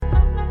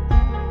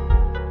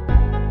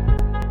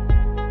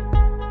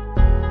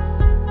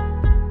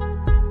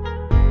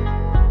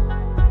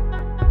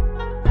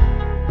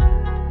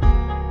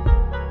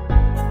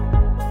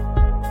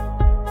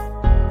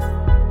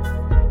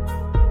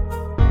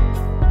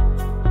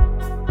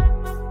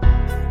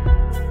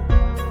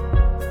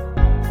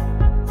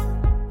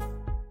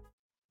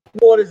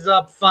what is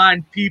up,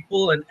 fine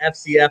people and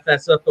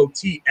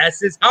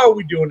FCFSFOTSs? How are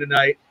we doing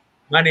tonight?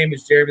 My name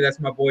is Jeremy.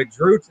 That's my boy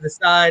Drew to the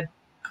side.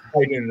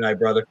 How you doing tonight,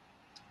 brother?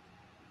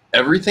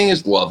 Everything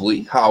is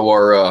lovely. How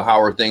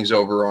are things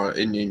over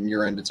in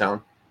your end of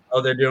town?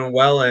 Oh, they're doing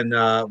well, and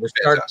we're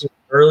starting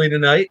early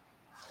tonight.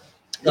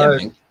 Yeah,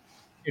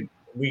 dude,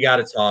 we got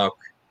to talk.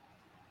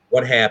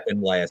 What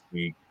happened last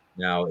week?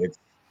 Now I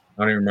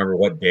don't even remember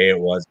what day it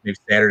was. Maybe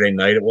Saturday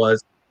night it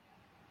was.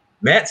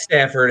 Matt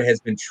Stafford has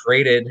been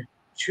traded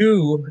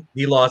to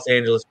the Los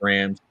Angeles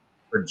Rams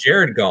for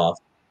Jared Goff,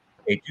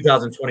 a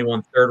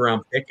 2021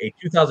 third-round pick, a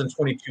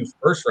 2022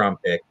 first-round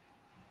pick,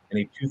 and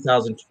a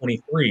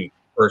 2023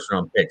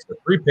 first-round pick. So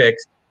 3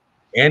 picks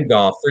and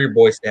Goff for your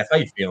boy Staff. How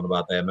you feeling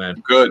about that,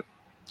 man? Good.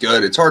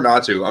 It's hard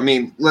not to. I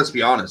mean, let's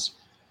be honest.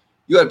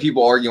 You had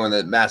people arguing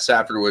that Matt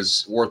Stafford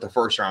was worth a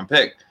first-round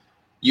pick.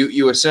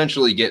 You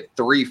essentially get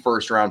 3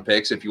 first-round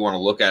picks if you want to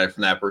look at it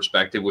from that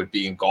perspective, with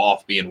being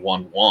Goff being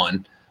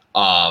 1-1.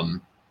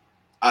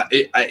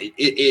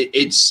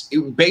 It's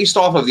based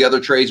off of the other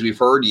trades we've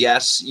heard.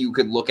 Yes, you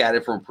could look at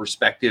it from a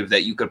perspective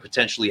that you could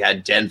potentially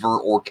had Denver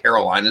or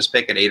Carolina's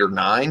pick at 8 or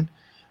 9,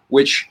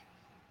 which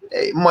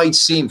it might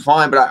seem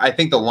fine, but I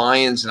think the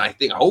Lions, and I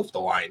hope the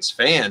Lions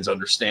fans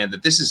understand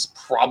that this is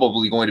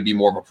probably going to be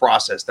more of a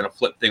process than a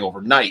flip thing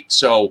overnight.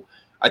 So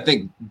I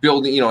think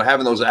building,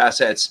 having those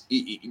assets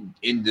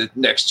in the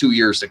next 2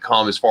 years to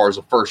come, as far as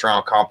the first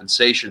round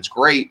compensation, is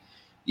great.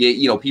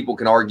 People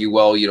can argue,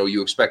 well,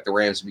 you expect the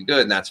Rams to be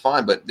good, and that's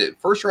fine. But the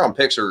first round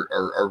picks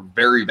are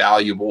very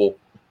valuable.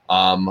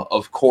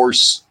 Of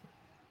course,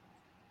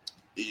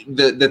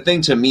 the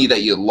thing to me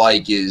that you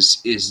like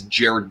is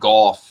Jared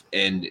Goff,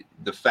 and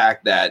the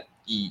fact that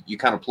you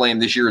kind of play him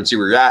this year and see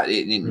where you're at,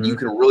 and you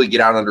can really get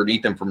out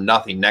underneath him from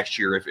nothing next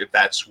year if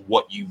that's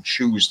what you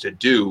choose to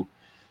do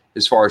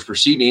as far as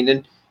proceeding.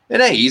 And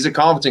hey, he's a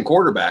competent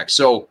quarterback,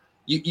 so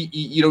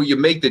you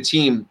make the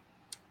team.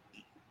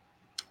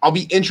 I'll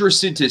be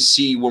interested to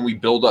see when we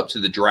build up to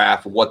the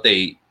draft what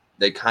they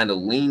kind of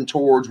lean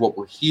towards. What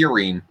we're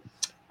hearing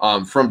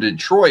from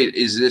Detroit,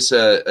 is this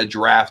a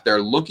draft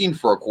they're looking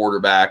for a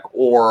quarterback,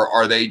 or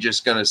are they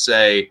just going to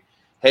say,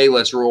 hey,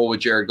 let's roll with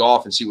Jared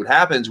Goff and see what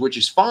happens, which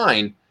is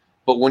fine.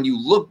 But when you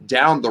look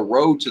down the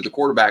road to the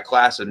quarterback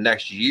class of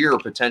next year,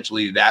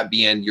 potentially that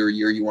being your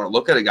year, you want to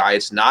look at a guy,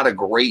 it's not a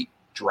great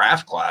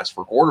draft class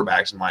for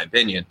quarterbacks, in my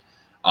opinion.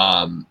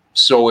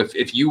 So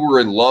if you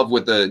were in love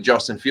with a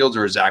Justin Fields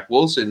or a Zach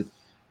Wilson,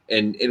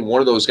 and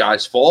one of those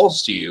guys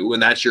falls to you,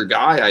 and that's your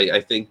guy,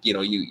 I think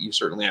you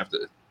certainly have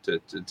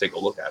to take a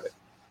look at it.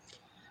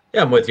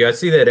 Yeah, I'm with you. I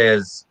see that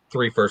as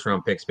 3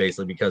 first-round picks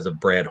basically because of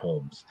Brad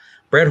Holmes.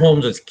 Brad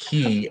Holmes is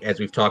key, as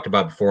we've talked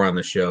about before on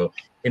the show,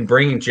 in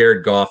bringing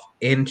Jared Goff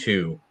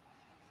into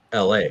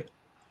L.A.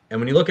 And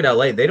when you look at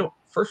L.A.,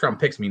 first-round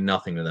picks mean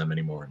nothing to them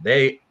anymore.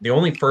 The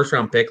only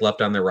first-round pick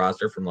left on their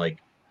roster from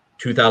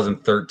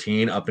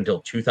 2013 up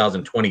until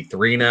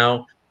 2023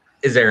 now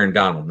is Aaron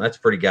Donald. That's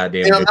pretty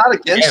goddamn good. I'm not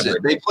against it.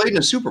 They played in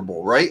a Super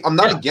Bowl, right? I'm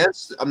not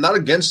against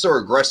their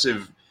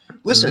aggressive.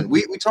 Listen,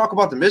 we talk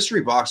about the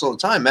mystery box all the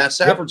time. Matt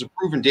Stafford's a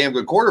proven damn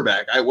good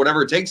quarterback.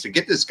 Whatever it takes to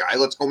get this guy,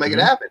 let's go make it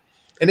happen.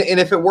 And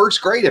if it works,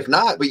 great. If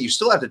not, but you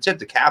still have to tip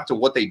the cap to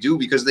what they do,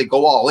 because they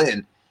go all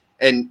in.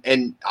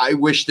 And I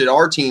wish that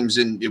our teams,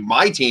 and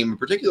my team in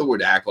particular,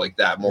 would act like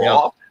that more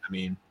often. I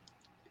mean,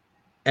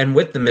 and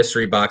with the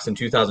mystery box in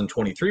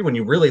 2023, when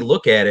you really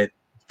look at it,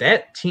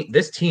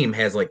 this team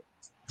has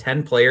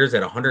 10 players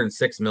at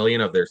 $106 million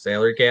of their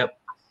salary cap.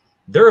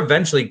 They're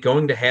eventually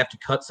going to have to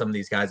cut some of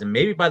these guys, and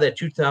maybe by that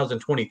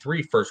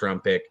 2023 first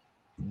round pick,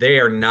 they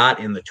are not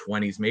in the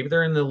 20s. Maybe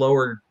they're in the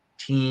lower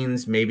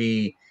teens,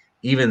 maybe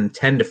even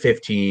 10 to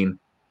 15.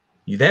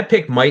 That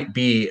pick might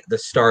be the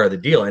star of the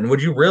deal. And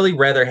would you really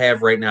rather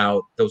have right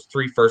now those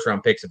 3 first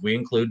round picks, if we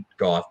include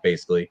Goff,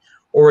 basically,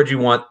 or would you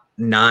want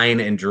 9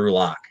 and Drew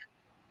Lock?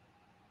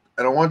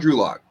 I don't want Drew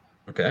Lock.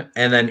 Okay.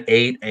 And then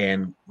 8,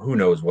 and who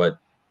knows what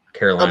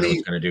Carolina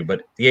was going to do.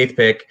 But the 8th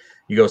pick,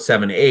 you go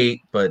 7 to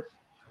 8. But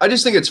I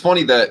just think it's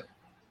funny that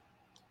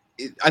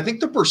I think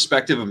the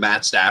perspective of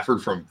Matt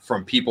Stafford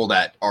from people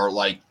that are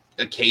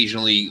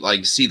occasionally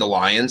see the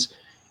Lions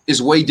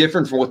is way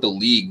different from what the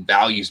league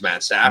values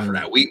Matt Stafford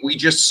at. We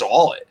just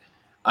saw it.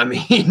 I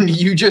mean,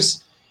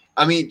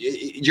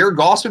 Jared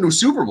Goff's been to a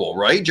Super Bowl,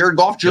 right? Jared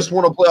Goff just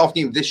won a playoff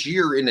game this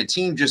year, and the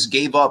team just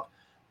gave up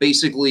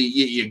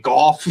basically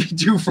Goff,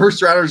 2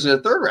 first rounders and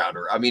a third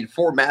rounder. I mean,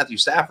 for Matthew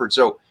Stafford.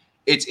 So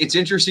it's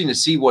interesting to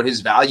see what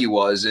his value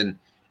was,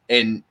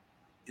 and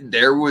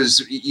there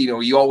was,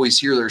 you always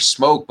hear there's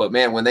smoke, but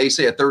man, when they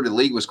say a third of the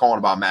league was calling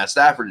about Matt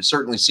Stafford, it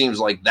certainly seems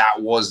like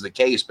that was the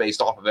case based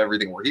off of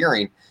everything we're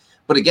hearing.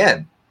 But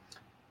again,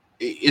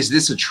 is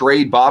this a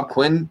trade Bob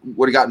Quinn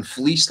would have gotten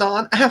fleeced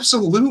on?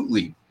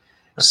 Absolutely.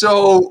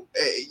 So,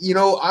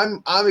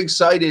 I'm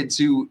excited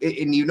to,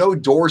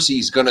 and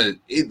Dorsey's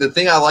the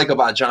thing I like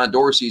about John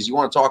Dorsey is you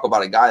want to talk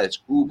about a guy that's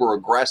uber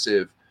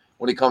aggressive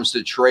when it comes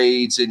to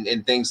trades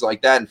and things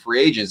like that and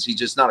free agents. He's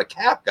just not a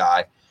cap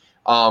guy.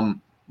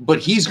 But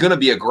he's going to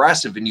be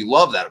aggressive, and you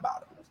love that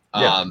about him.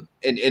 Yeah.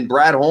 And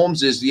Brad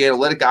Holmes is the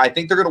analytic guy. I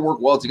think they're going to work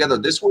well together.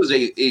 This was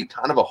a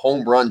kind of a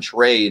home run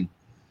trade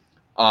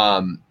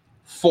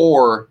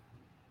for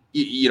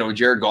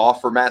Jared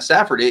Goff for Matt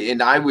Stafford.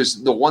 And I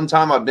was the one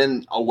time I've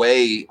been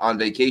away on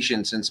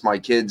vacation since my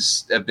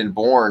kids have been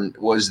born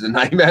was the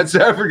night Matt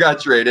Stafford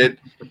got traded.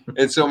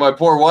 And so my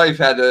poor wife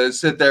had to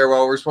sit there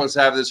while we're supposed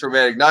to have this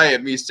romantic night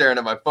and me staring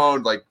at my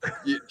phone, like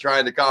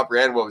trying to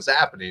comprehend what was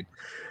happening.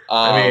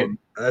 I mean,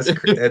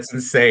 that's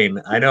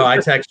insane. I know I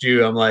text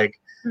you. I'm like,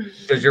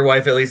 does your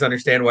wife at least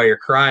understand why you're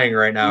crying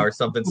right now or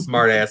something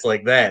smart ass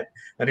like that?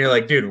 And you're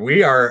like, dude,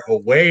 we are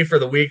away for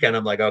the weekend.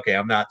 I'm like, okay,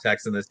 I'm not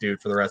texting this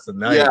dude for the rest of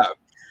the night. Yeah.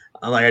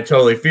 I'm like, I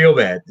totally feel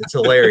bad. It's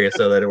hilarious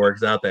so that it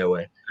works out that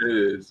way. It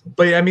is.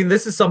 But I mean,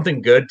 this is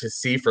something good to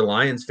see for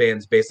Lions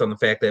fans based on the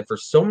fact that for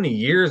so many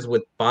years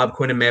with Bob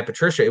Quinn and Matt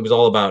Patricia, it was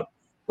all about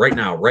right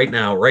now, right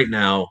now, right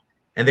now.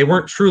 And they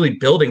weren't truly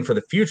building for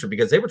the future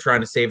because they were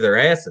trying to save their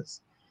asses.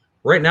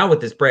 Right now with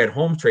this Brad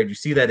Holmes trade, you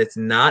see that it's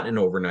not an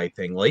overnight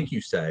thing, like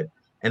you said.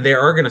 And they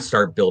are going to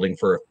start building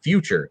for a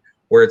future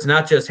where it's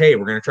not just, hey,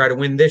 we're going to try to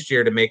win this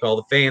year to make all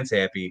the fans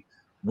happy.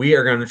 We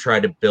are going to try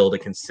to build a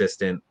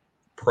consistent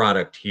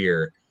product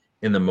here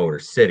in the Motor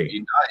City. It'd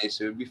be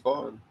nice. It would be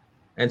fun.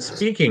 And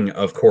speaking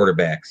of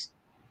quarterbacks,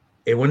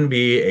 it wouldn't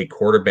be a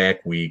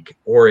quarterback week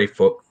or a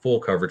full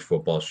coverage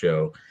football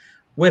show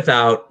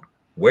without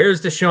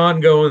where's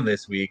Deshaun going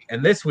this week?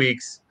 And this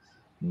week's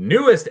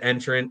newest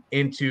entrant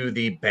into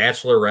the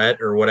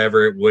Bachelorette or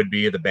whatever it would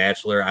be, the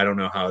Bachelor. I don't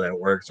know how that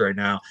works right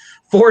now.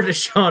 For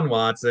Deshaun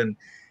Watson,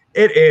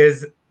 it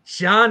is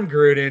Jon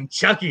Gruden,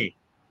 Chucky,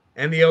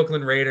 and the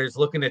Oakland Raiders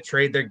looking to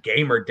trade their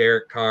gamer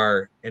Derek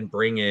Carr and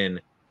bring in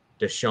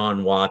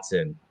Deshaun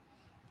Watson.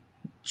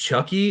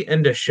 Chucky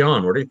and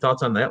Deshaun, what are your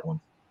thoughts on that one?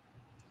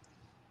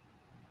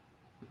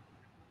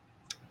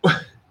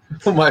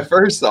 Well, my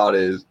first thought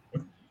is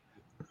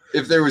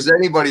if there was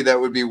anybody that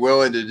would be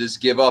willing to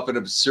just give up an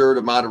absurd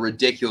amount of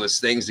ridiculous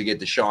things to get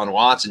Deshaun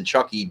Watson,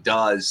 Chucky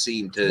does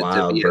seem to be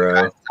at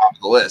the top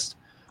of the list.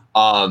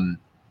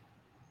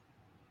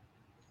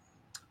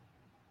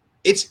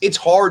 It's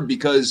hard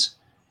because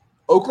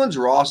Oakland's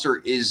roster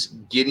is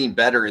getting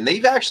better, and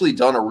they've actually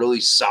done a really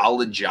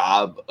solid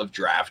job of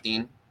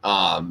drafting.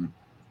 I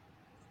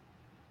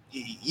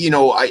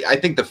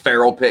think the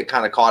Farrell pick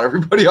kind of caught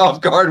everybody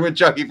off guard when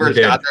Chucky first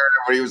got there.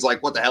 Everybody was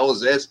like, what the hell is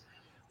this?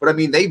 But, I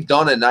mean, they've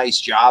done a nice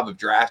job of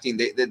drafting.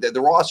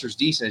 The roster's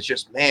decent. It's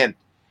just, man,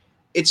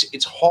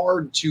 it's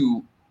hard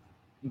to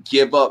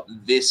give up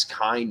this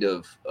kind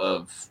of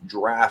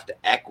draft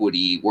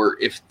equity where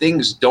if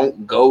things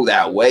don't go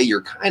that way,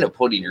 you're kind of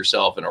putting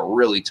yourself in a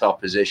really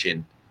tough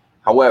position.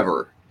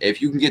 However,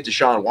 if you can get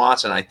Deshaun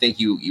Watson, I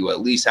think you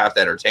at least have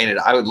to entertain it.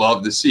 I would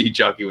love to see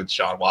Chucky with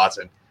Deshaun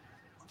Watson.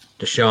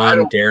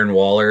 Deshaun, Darren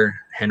Waller,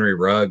 Henry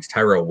Ruggs,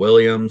 Tyrell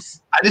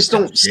Williams. I just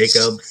don't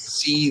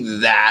see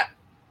that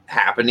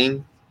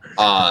happening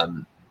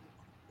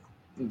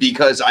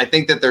because I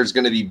think that there's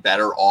going to be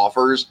better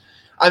offers.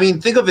 I mean,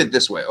 think of it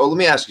this way. Oh, let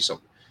me ask you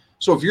something.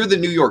 So if you're the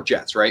New York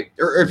Jets, right?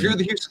 Or if you're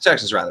the Houston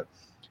Texans, rather.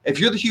 If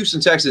you're the Houston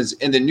Texans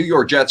and the New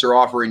York Jets are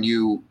offering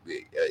you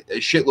a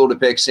shitload of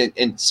picks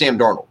and Sam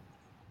Darnold,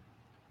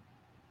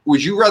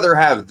 would you rather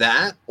have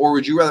that or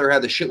would you rather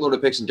have the shitload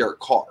of picks and Derek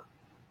Carr?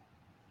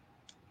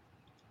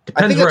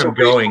 Depends where I'm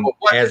going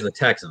as the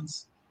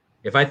Texans.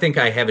 If I think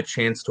I have a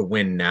chance to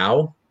win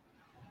now,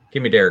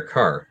 give me Derek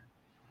Carr.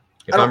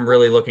 If I'm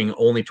really looking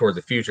only towards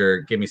the future,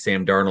 give me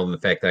Sam Darnold and the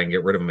fact that I can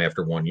get rid of him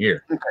after 1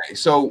 year. Okay,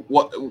 so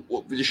what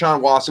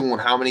Deshaun Watson won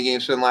how many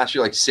games for them last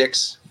year? Like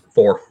 6?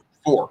 4.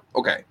 4.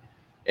 Okay.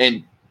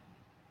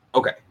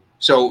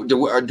 So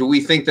do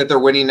we think that they're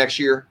winning next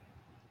year?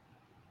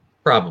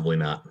 Probably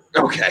not.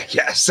 Okay,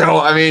 yeah. So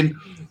I mean,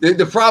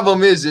 the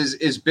problem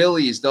is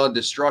Billy's done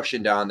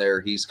destruction down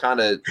there. He's kind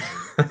of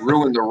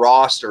ruined the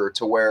roster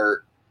to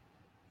where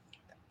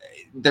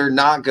they're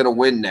not going to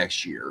win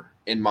next year,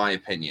 in my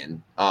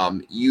opinion.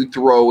 You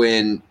throw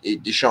in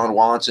Deshaun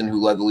Watson,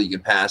 who led the league in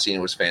passing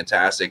and was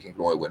fantastic and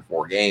can only win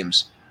 4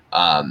 games.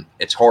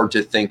 It's hard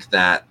to think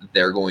that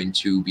they're going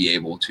to be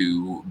able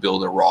to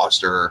build a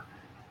roster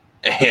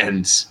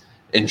and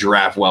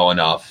draft well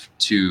enough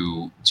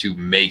to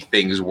make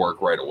things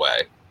work right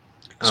away.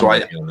 So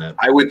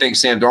I would think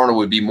Sam Darnold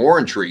would be more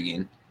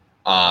intriguing.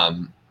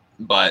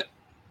 But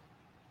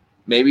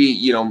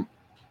maybe,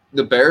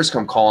 the Bears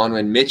come calling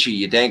when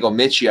you dangle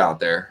Mitchie out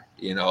there.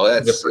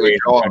 That's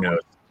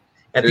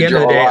at the end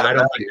of the day, I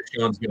don't think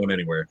Deshaun's going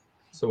anywhere.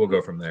 So we'll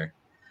go from there.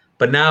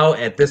 But now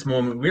at this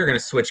moment, we're going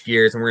to switch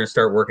gears and we're going to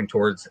start working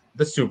towards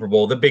the Super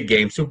Bowl, the big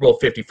game, Super Bowl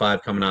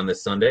 55 coming on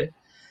this Sunday.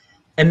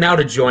 And now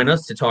to join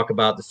us to talk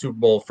about the Super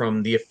Bowl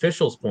from the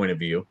officials' point of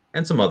view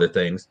and some other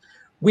things,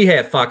 we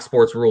have Fox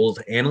Sports Rules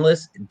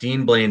analyst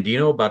Dean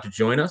Blandino about to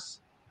join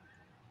us.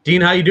 Dean,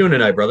 how you doing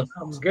tonight, brother?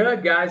 I'm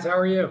good, guys. How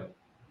are you?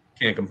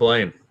 Can't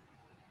complain.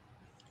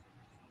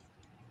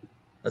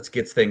 Let's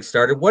get things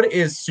started. What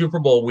is Super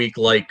Bowl week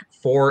like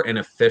for an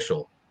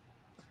official?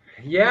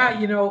 Yeah,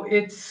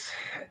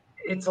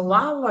 it's a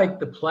lot like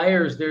the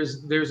players.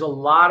 There's a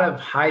lot of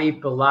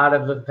hype, a lot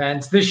of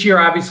events. This year,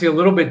 obviously, a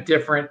little bit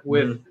different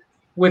with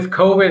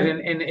COVID,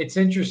 and it's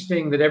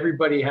interesting that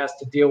everybody has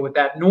to deal with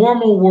that.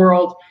 Normal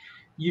world,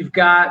 you've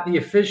got the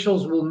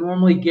officials will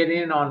normally get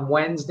in on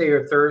Wednesday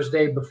or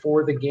Thursday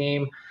before the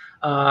game.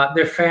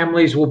 Their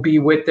families will be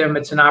with them.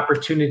 It's an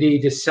opportunity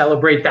to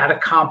celebrate that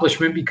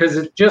accomplishment because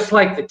it's just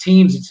like the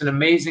teams, it's an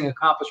amazing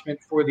accomplishment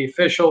for the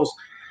officials.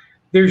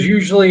 There's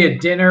usually a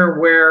dinner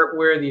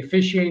where the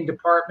officiating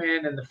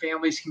department and the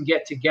families can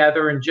get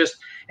together and just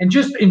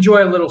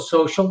enjoy a little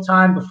social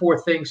time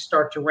before things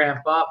start to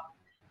ramp up.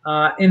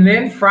 And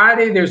then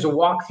Friday, there's a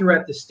walkthrough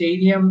at the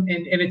stadium,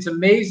 and it's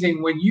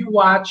amazing when you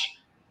watch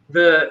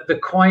the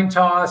coin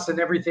toss and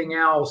everything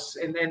else,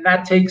 and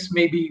that takes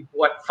maybe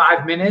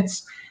 5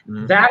 minutes.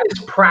 That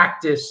is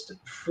practiced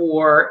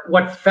for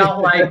what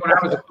felt like when I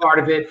was a part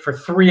of it for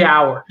 3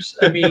 hours.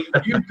 I mean,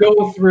 you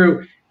go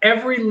through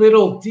every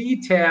little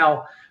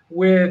detail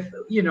with,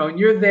 and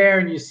you're there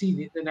and you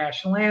see the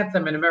national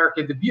anthem and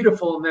America the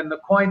Beautiful, and then the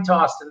coin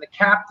toss and the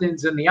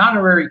captains and the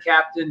honorary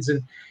captains,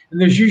 and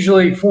there's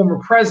usually former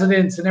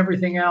presidents and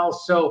everything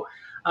else. So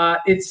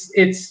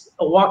it's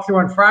a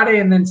walkthrough on Friday,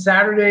 and then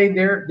Saturday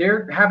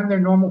they're having their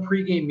normal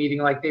pregame meeting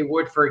like they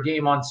would for a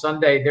game on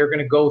Sunday. They're going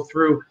to go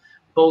through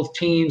both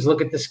teams,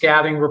 look at the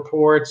scouting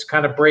reports,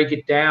 kind of break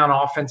it down,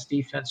 offense,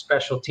 defense,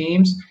 special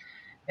teams.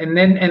 And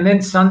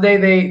then Sunday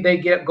they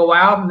go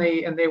out and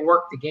they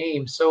work the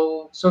game.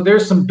 So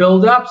there's some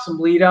build up, some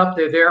lead up.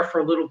 They're there for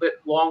a little bit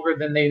longer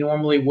than they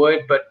normally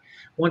would, but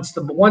once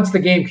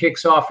the game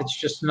kicks off, it's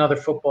just another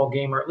football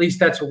game, or at least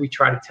that's what we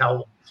try to tell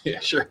them.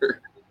 Yeah,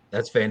 sure.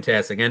 That's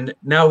fantastic. And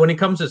now when it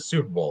comes to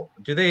Super Bowl,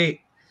 do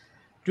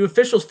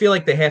officials feel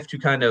like they have to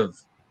kind of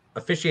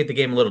officiate the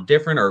game a little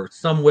different, or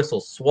some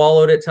whistles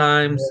swallowed at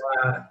times?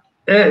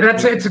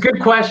 It's a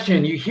good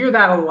question. You hear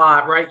that a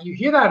lot, right? You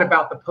hear that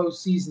about the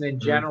postseason in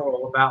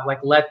general, about like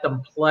let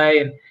them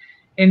play,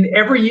 and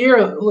every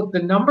year, look,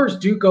 the numbers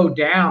do go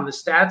down. The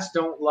stats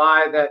don't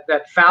lie.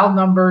 That foul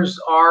numbers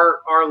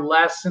are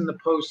less in the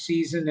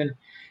postseason,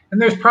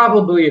 and there's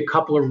probably a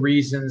couple of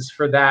reasons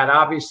for that.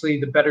 Obviously,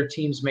 the better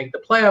teams make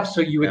the playoffs, so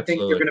you would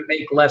think you're going to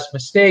make less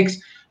mistakes.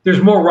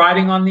 There's more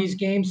riding on these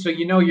games, so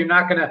you're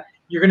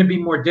going to be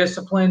more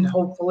disciplined,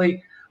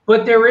 hopefully.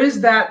 But there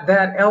is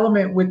that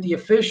element with the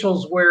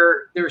officials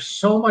where there's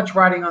so much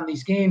riding on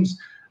these games.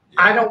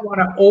 I don't want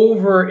to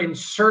over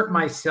insert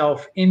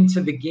myself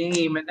into the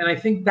game. And I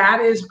think that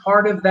is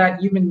part of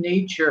that human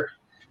nature.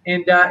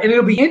 And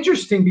it'll be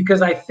interesting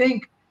because I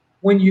think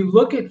when you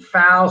look at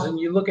fouls and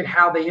you look at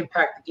how they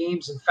impact the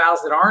games and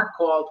fouls that aren't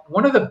called,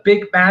 one of the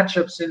big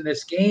matchups in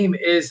this game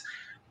is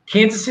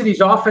Kansas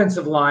City's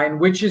offensive line,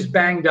 which is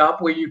banged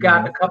up, where you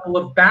got a couple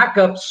of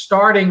backups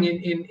starting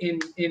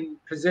in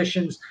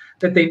positions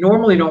that they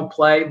normally don't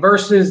play,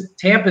 versus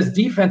Tampa's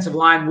defensive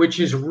line,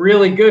 which is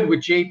really good with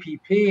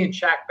JPP and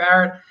Shaq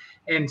Barrett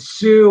and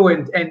Sue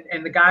and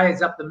the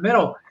guys up the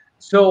middle.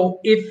 So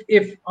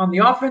if on the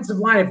offensive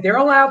line, if they're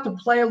allowed to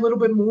play a little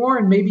bit more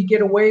and maybe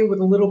get away with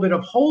a little bit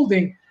of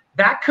holding,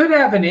 that could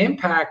have an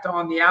impact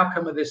on the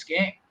outcome of this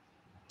game.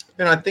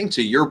 And I think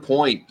to your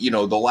point, the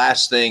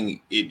last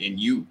thing, and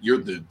you're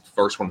the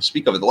first one to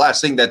speak of it, the last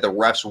thing that the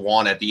refs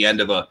want at the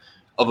end of a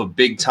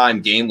big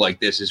time game like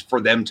this is for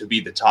them to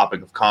be the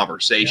topic of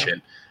conversation.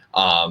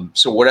 Yeah.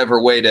 So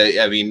whatever way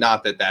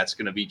not that that's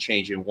going to be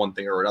changing one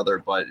thing or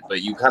another, but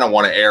you kind of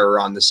want to err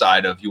on the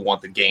side of you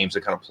want the games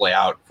to kind of play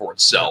out for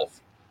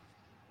itself.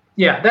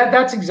 Yeah,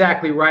 that's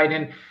exactly right.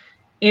 And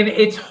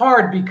it's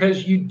hard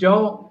because you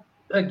don't,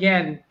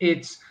 again,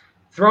 it's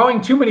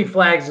throwing too many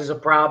flags is a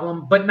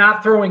problem, but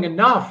not throwing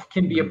enough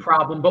can be a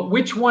problem. But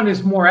which one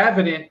is more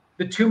evident?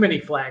 The too many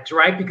flags,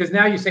 right? Because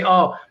now you say,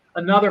 oh,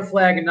 another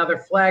flag,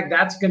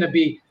 that's going to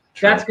be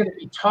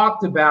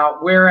talked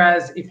about.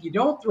 Whereas if you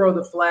don't throw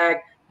the flag,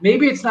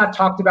 maybe it's not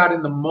talked about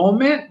in the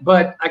moment,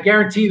 but I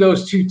guarantee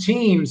those two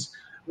teams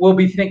will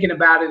be thinking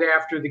about it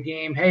after the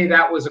game. Hey,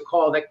 that was a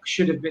call that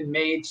should have been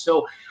made.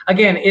 So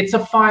again, it's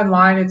a fine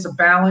line. It's a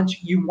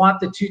balance. You want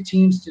the two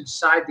teams to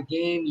decide the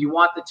game. You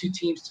want the two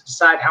teams to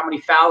decide how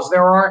many fouls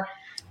there are.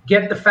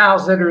 Get the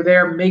fouls that are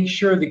there. Make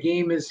sure the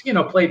game is,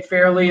 played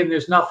fairly and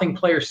there's nothing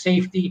player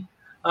safety,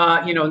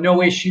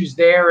 no issues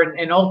there.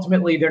 And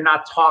ultimately, they're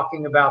not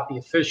talking about the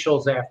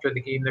officials after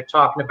the game. They're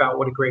talking about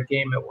what a great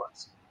game it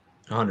was.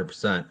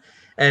 100%.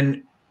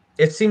 And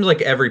it seems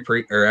like every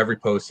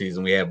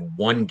postseason we have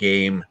one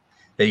game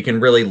that you can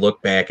really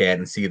look back at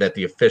and see that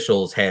the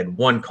officials had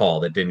one call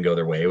that didn't go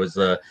their way. It was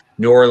the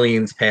New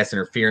Orleans pass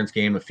interference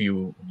game a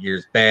few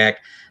years back.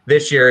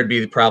 This year it'd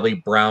be probably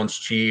Browns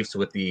Chiefs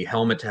with the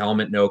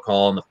helmet-to-helmet no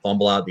call and the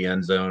fumble out of the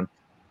end zone.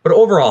 But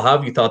overall, how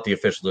have you thought the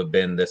officials have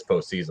been this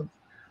postseason?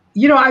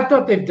 I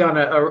thought they've done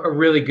a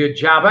really good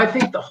job. I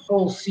think the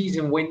whole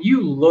season, when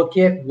you look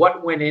at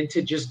what went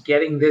into just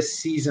getting this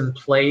season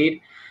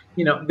played,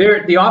 the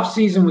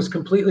offseason was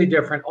completely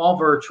different, all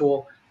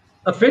virtual.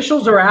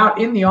 Officials are out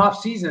in the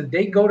offseason.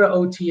 They go to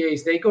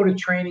OTAs. They go to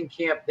training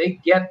camp. They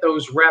get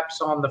those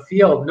reps on the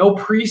field. No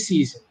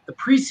preseason. The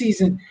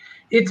preseason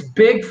it's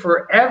big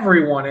for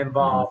everyone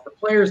involved, the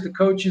players, the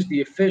coaches,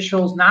 the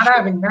officials. Not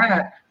having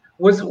that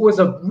was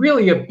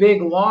really a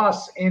big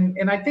loss.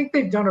 And I think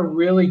they've done a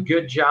really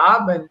good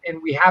job.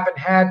 And we haven't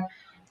had,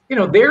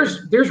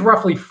 there's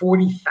roughly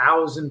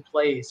 40,000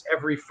 plays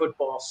every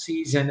football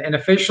season, and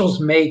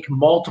officials make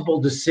multiple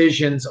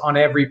decisions on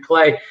every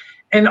play.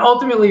 And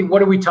ultimately, what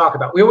do we talk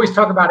about? We always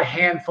talk about a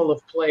handful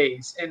of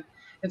plays. And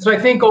so I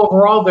think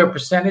overall their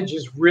percentage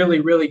is really,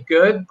 really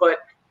good. But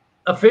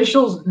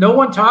officials, no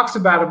one talks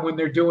about them when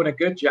they're doing a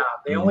good job.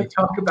 They only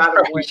talk about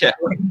them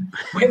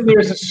when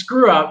there's a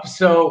screw up.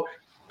 So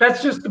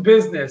that's just the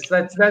business.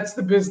 That's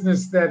the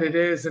business that it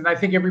is. And I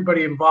think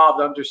everybody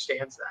involved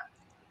understands that.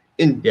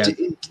 And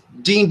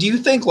Dean, do you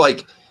think,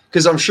 like,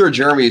 because I'm sure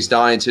Jeremy is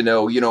dying to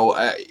know,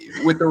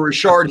 with the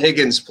Rashard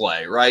Higgins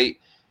play, right?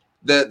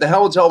 The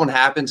helmet to helmet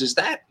happens. Is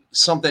that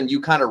something you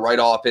kind of write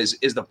off as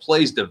is the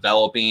plays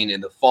developing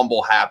and the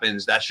fumble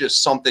happens? That's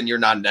just something you're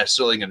not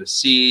necessarily going to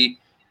see.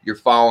 You're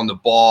following the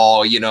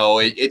ball.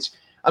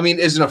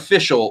 As an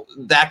official,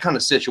 that kind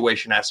of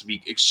situation has to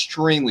be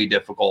extremely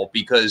difficult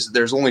because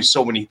there's only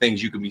so many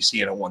things you can be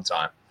seeing at one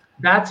time.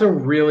 That's a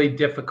really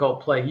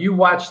difficult play. You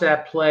watch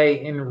that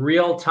play in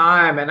real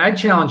time, and I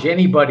challenge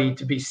anybody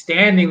to be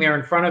standing there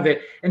in front of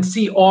it and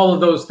see all of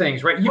those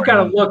things, right? You've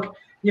got to look,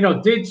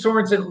 did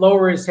Sorensen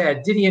lower his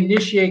head? Did he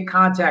initiate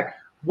contact?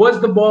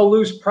 Was the ball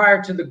loose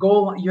prior to the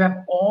goal line? You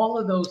have all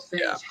of those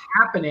things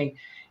happening.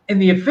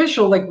 And the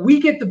official, we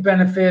get the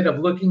benefit of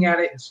looking at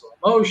it in slow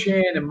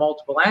motion and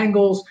multiple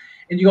angles.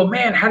 And you go,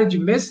 man, how did you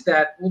miss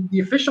that? Well, the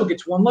official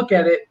gets one look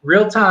at it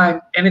real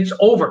time, and it's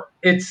over.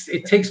 It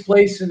takes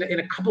place in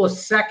a couple of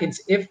seconds,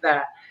 if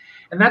that.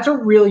 And that's a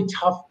really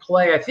tough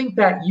play. I think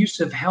that use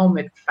of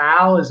helmet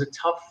foul is a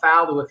tough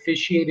foul to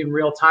officiate in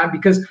real time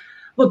because,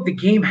 look, the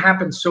game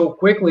happens so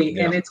quickly,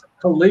 and it's a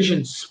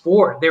collision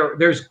sport.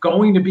 There's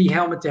going to be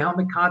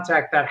helmet-to-helmet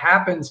contact that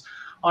happens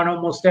on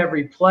almost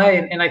every play.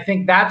 And I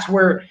think that's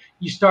where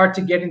you start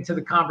to get into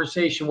the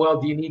conversation. Well,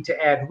 do you need to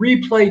add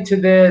replay to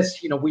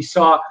this? We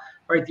saw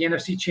the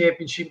NFC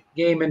Championship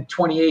game in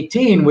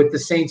 2018 with the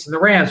Saints and the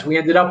Rams. We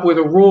ended up with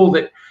a rule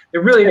that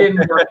really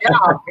didn't work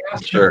out.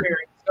 Sure.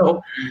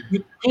 So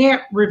you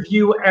can't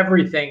review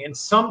everything. And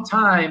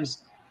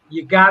sometimes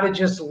you got to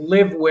just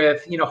live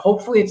with,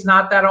 hopefully it's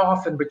not that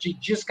often, but you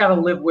just got to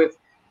live with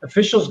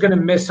officials going to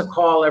miss a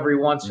call every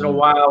once in a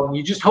while. And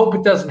you just hope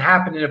it doesn't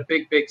happen in a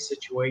big, big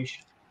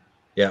situation.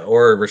 Yeah,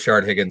 or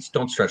Rashard Higgins,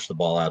 don't stretch the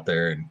ball out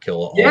there and kill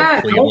all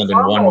of Cleveland in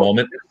one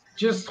moment.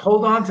 Just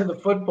hold on to the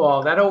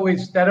football. That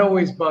always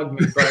bugged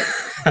me.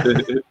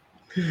 But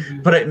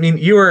but I mean,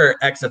 you were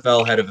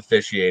XFL head of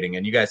officiating,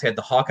 and you guys had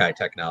the Hawkeye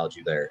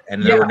technology there,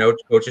 and there were no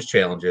coaches'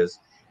 challenges.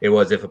 It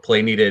was if a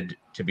play needed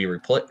to be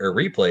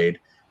replayed,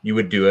 you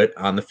would do it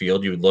on the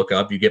field. You would look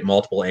up, you get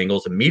multiple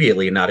angles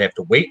immediately, and not have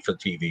to wait for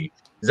TV.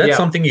 Is that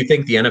something you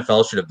think the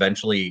NFL should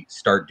eventually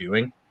start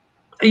doing?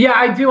 Yeah,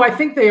 I do. I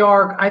think they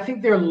are. I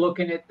think they're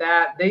looking at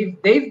that.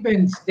 They've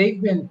been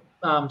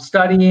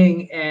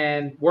studying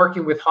and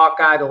working with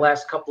Hawkeye the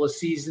last couple of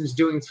seasons,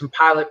 doing some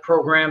pilot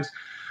programs.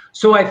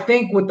 So I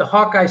think with the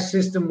Hawkeye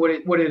system, what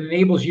it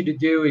enables you to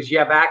do is you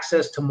have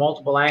access to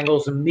multiple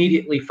angles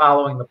immediately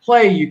following the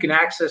play. You can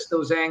access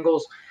those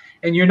angles,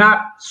 and you're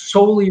not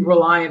solely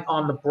reliant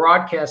on the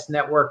broadcast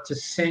network to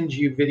send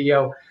you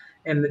video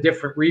and the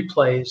different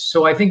replays.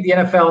 So I think the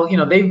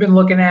NFL, they've been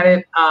looking at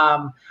it.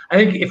 I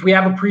think if we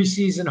have a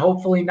preseason,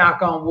 hopefully,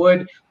 knock on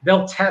wood,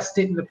 they'll test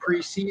it in the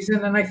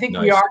preseason. And I think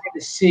we are going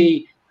to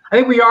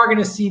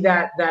see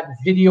that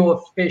video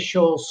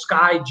official,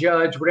 sky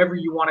judge, whatever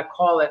you want to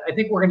call it. I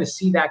think we're going to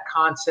see that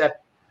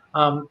concept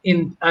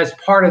as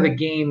part of the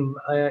game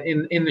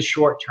in the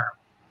short term.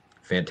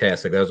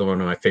 Fantastic. That was one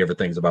of my favorite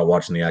things about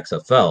watching the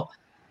XFL.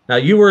 Now,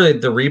 you were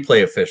the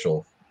replay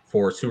official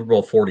for Super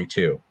Bowl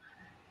 42.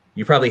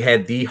 You probably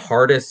had the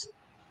hardest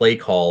play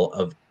call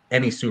of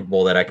any Super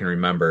Bowl that I can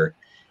remember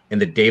in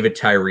the David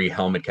Tyree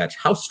helmet catch.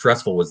 How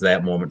stressful was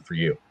that moment for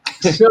you?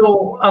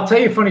 So I'll tell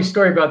you a funny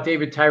story about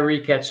David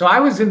Tyree catch. So I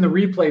was in the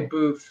replay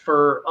booth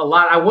for a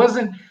lot. I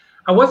wasn't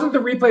the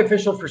replay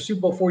official for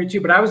Super Bowl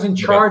 42, but I was in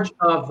charge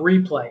of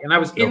replay. And I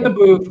was in the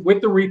booth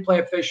with the replay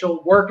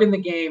official working the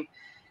game.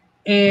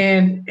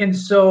 And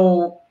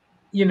so,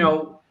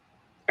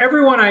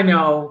 everyone I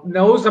know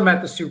knows I'm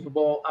at the Super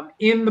Bowl. I'm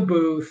in the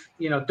booth.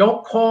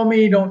 Don't call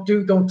me.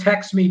 Don't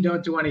text me.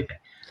 Don't do anything.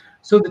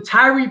 So the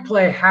Tyree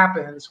play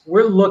happens.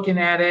 We're looking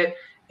at it,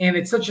 and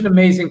it's such an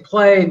amazing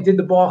play. And did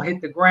the ball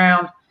hit the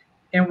ground?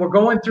 And we're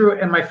going through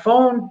it, and I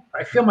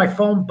feel my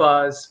phone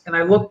buzz, and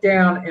I look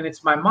down, and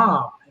it's my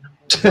mom. And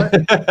I'm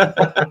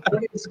like,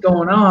 what is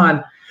going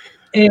on?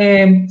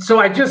 And so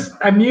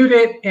I mute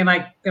it,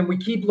 and we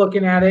keep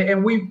looking at it,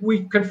 and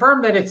we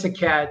confirm that it's a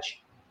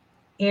catch,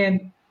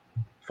 and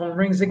phone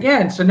rings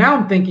again. So now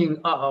I'm thinking,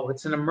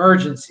 it's an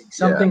emergency.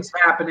 Something's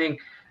happening.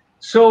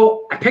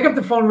 So I pick up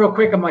the phone real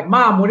quick. I'm like,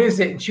 Mom, what is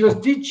it? And she goes,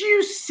 did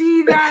you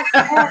see that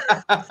catch?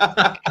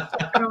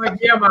 And I'm like,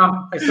 yeah,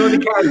 Mom, I saw the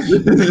catch.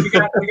 We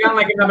got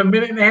like another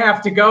minute and a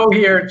half to go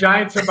here.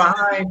 Giants are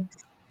behind.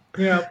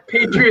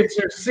 Patriots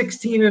are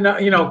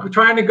 16-0,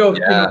 trying to go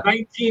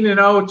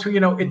 19-0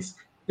 to,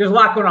 there's a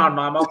lot going on,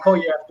 Mom. I'll call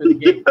you after the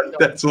game.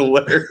 That's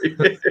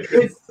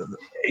hilarious.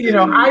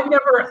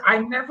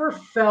 I never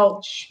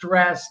felt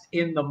stressed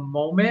in the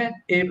moment.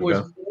 It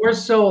was more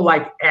so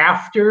like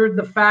after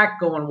the fact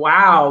going,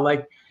 wow,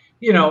 like,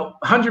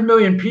 100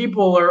 million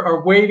people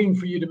are waiting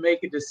for you to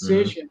make a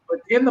decision. But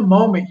in the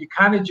moment, you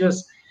kind of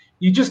just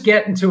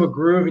get into a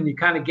groove and you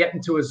kind of get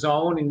into a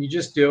zone and you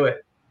just do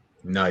it.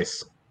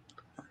 Nice.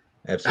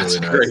 Absolutely.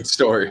 That's a great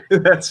story.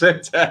 That's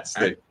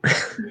fantastic.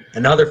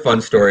 Another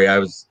fun story. I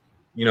was,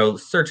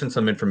 searching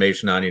some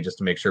information on you just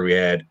to make sure we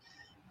had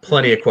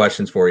plenty of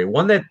questions for you.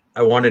 One that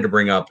I wanted to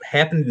bring up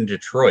happened in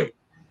Detroit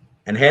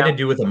and had to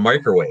do with a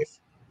microwave.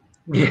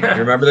 Yeah.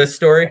 You remember this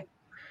story?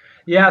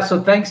 Yeah.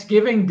 So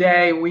Thanksgiving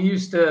Day, we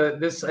used to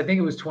I think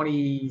it was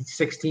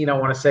 2016, I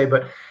want to say,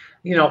 but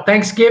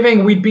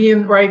Thanksgiving we'd be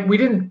in, right. We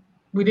didn't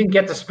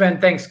get to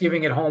spend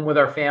Thanksgiving at home with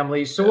our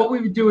families. So what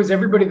we would do is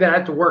everybody that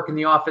had to work in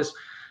the office,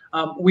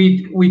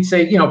 we'd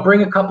say,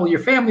 bring a couple of your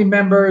family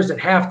members at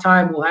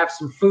halftime. We'll have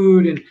some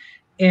food.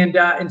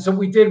 And so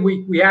we did,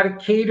 we had it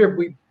catered.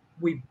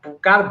 We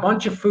got a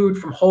bunch of food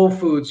from Whole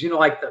Foods,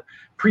 like the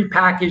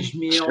prepackaged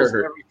meals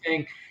and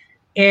everything.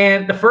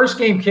 And the first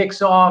game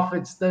kicks off.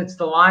 It's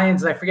the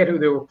Lions. I forget who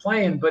they were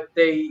playing, but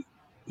they,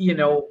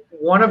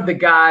 one of the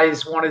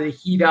guys wanted to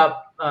heat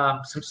up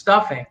some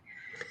stuffing.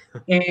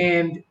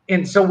 And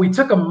so we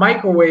took a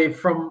microwave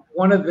from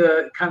one of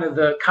the kind of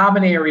the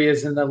common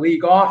areas in the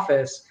league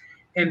office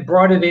and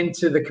brought it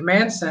into the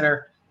command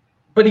center.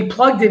 But he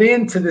plugged it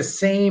into the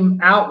same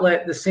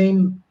outlet, the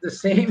same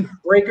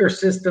breaker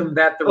system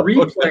that the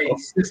replay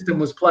system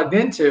was plugged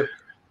into,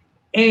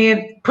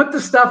 and put the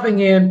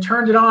stuffing in,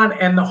 turned it on,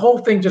 and the whole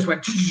thing just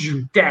went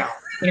down.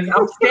 And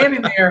I'm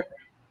standing there,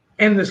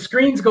 and the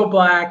screens go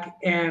black,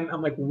 and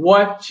I'm like,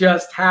 "What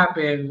just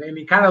happened?" And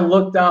he kind of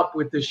looked up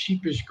with this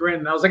sheepish grin,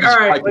 and I was like, "All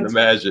right, I can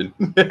imagine."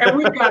 And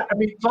we've got,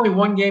 it's only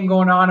one game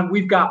going on, and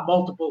we've got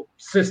multiple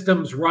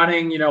systems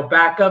running,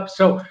 backup.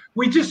 So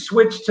we just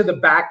switched to the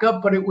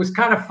backup, but it was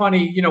kind of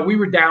funny. We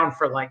were down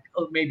for like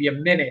maybe a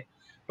minute,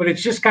 but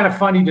it's just kind of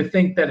funny to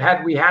think that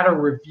had we had a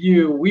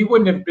review, we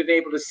wouldn't have been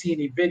able to see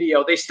any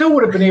video. They still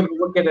would have been able to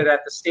look at it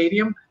at the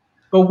stadium,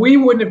 but we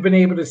wouldn't have been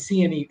able to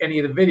see any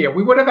of the video.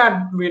 We would have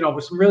had,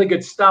 some really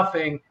good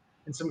stuffing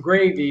and some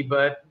gravy,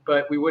 but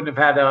we wouldn't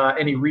have had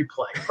any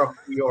replay from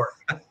New York.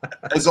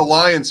 As a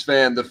Lions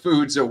fan, the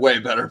food's a way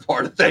better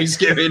part of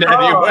Thanksgiving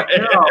anyway.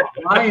 No,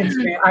 Lions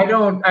fan, I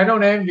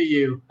don't envy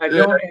you. I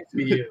don't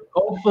envy you.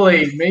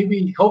 Hopefully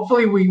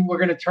we're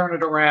going to turn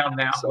it around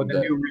now with a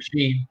new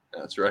regime.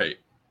 That's right.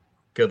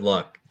 Good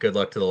luck. Good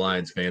luck to the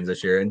Lions fans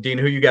this year. And Dean,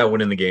 who you got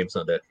winning the game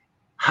Sunday?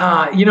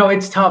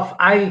 It's tough.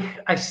 I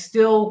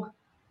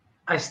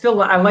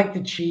like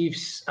the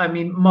Chiefs. I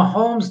mean,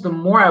 Mahomes, the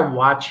more I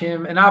watch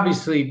him, and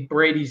obviously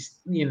Brady's,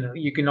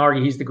 you can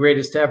argue he's the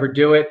greatest to ever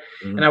do it,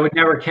 and I would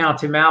never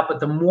count him out. But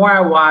the more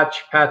I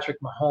watch Patrick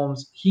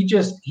Mahomes, he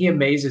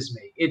amazes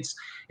me.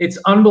 It's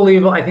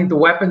unbelievable. I think the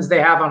weapons they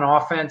have on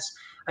offense,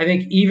 I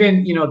think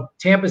even,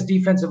 Tampa's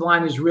defensive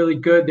line is really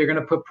good. They're going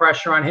to put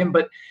pressure on him,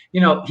 but,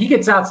 he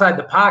gets outside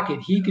the pocket.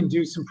 He can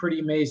do some pretty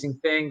amazing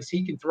things.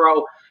 He can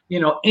throw,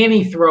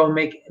 any throw,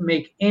 make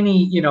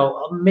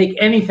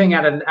anything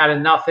out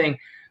of nothing.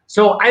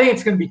 So I think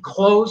it's going to be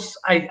close.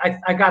 I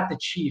got the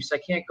Chiefs. I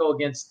can't go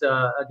against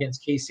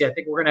KC. I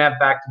think we're going to have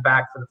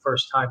back-to-back for the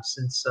first time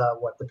since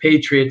the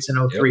Patriots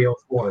in 03,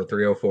 04.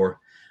 03, 04.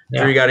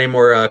 Yeah. Drew, you got any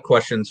more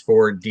questions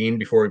for Dean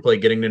before we play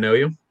Getting to Know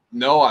You?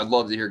 No, I'd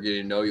love to hear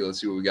Getting to Know You.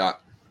 Let's see what we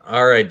got.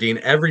 All right, Dean.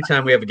 Every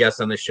time we have a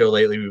guest on this show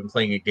lately, we've been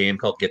playing a game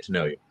called Get to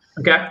Know You.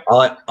 Okay.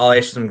 I'll ask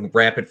you some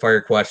rapid fire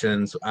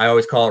questions. I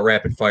always call it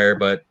rapid fire,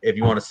 but if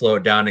you want to slow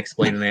it down,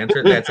 explain and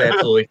answer, that's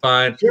absolutely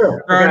fine.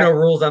 Sure. There are no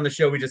rules on the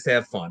show. We just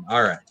have fun.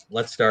 All right,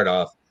 let's start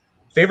off.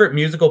 Favorite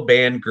musical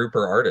band, group,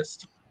 or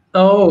artist?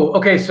 Oh,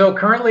 okay. So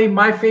currently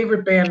my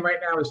favorite band right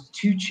now is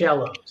Two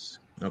Cellos.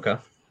 Okay.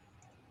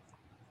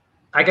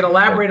 I can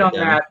elaborate on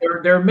that.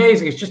 They're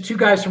amazing. It's just two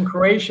guys from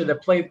Croatia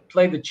that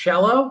play the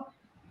cello,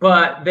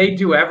 but they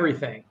do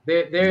everything.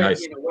 They're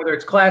nice. Whether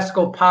it's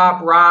classical,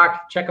 pop,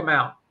 rock, check them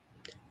out.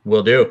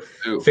 Will do.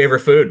 Favorite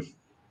food?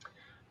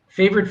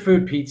 Favorite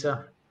food,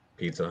 pizza.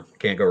 Pizza.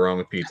 Can't go wrong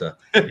with pizza.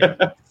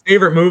 Yeah.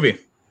 Favorite movie?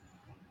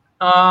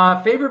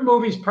 Favorite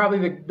movie is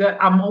probably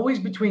I'm always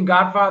between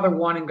Godfather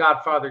 1 and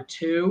Godfather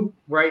 2,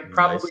 right? Nice.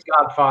 Probably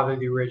Godfather,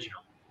 the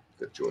original.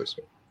 Good choice.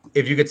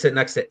 If you could sit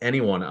next to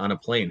anyone on a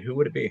plane, who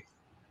would it be?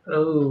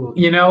 Oh,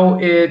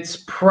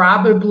 it's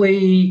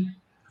probably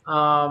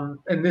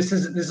and this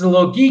is a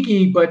little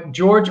geeky, but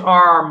George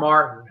R.R.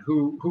 Martin,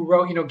 who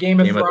wrote,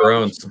 Game of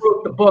Thrones.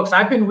 Wrote the books.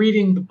 I've been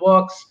reading the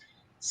books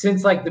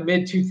since like the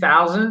mid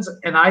 2000s,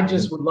 and I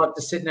just would love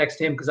to sit next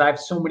to him because I have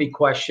so many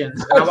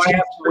questions. And I want to ask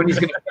him when he's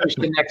going to finish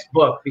the next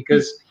book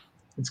because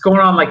it's going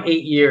on like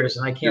 8 years,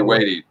 and I can't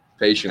wait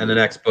patiently. And the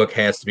next book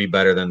has to be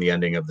better than the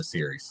ending of the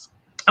series.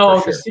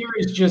 Oh, sure. The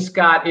series just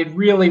it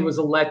really was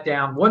a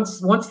letdown.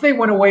 Once they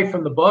went away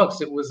from the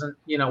books, it wasn't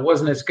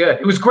as good.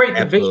 It was great.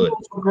 Absolutely. The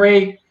visuals were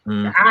great.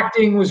 The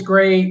acting was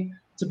great.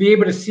 To be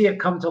able to see it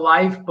come to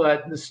life,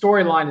 but the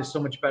storyline is so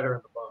much better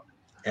in the book.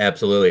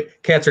 Absolutely.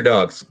 Cats or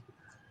dogs?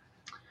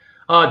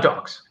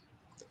 Dogs.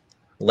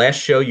 Last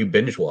show you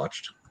binge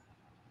watched?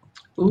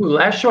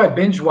 Last show I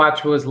binge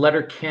watched was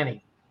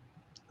Letterkenny.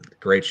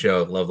 Great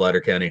show. Love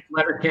Letterkenny.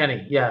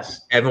 Letterkenny,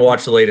 yes. Haven't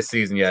watched the latest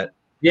season yet.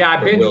 Yeah,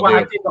 I did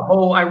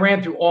I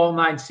ran through all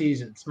 9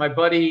 seasons. My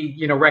buddy,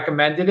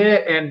 recommended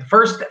it. And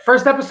first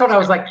episode, I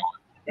was like,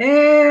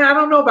 I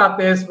don't know about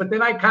this. But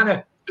then I kind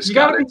of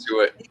got into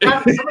it.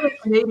 Some of the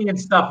Canadian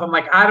stuff, I'm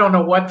like, I don't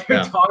know what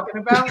they're talking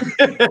about,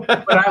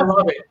 but I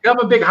love it. I'm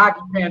a big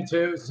hockey fan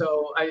too,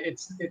 so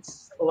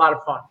it's a lot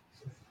of fun.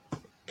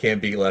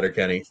 Can't beat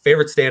Letterkenny.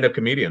 Favorite stand-up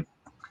comedian?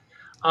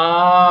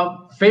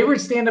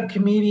 Favorite stand-up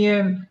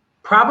comedian,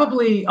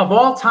 probably of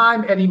all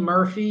time, Eddie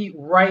Murphy.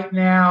 Right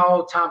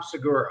now, Tom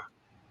Segura.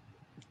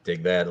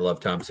 Dig that. I love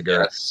Tom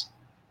Segura. Yes.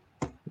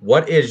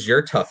 What is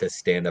your toughest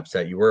stand-up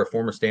set? You were a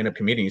former stand-up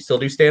comedian. You still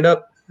do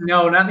stand-up?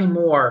 No, not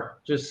anymore.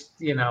 Just,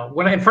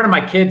 when in front of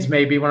my kids,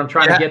 maybe when I'm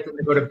trying to get them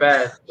to go to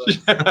bed.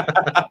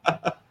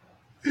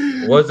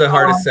 What's the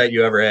hardest set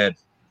you ever had?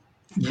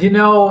 Here's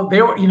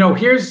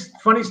a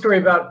funny story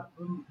about,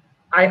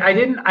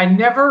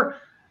 I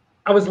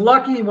was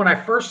lucky when I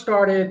first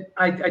started.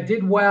 I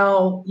did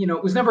well.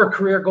 It was never a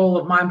career goal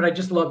of mine, but I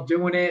just loved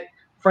doing it.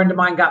 A friend of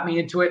mine got me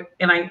into it,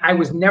 and I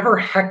was never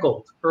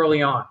heckled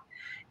early on.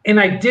 And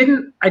I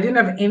didn't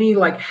have any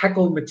like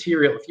heckled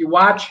material. If you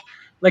watch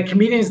like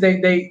comedians,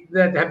 they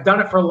that have done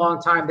it for a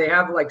long time, they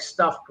have like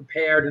stuff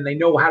prepared and they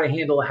know how to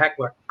handle a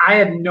heckler. I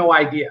had no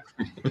idea.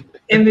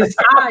 And this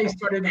guy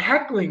started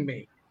heckling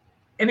me.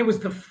 And it was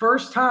the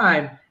first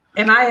time,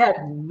 and I had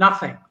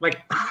nothing,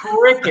 like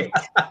crickets.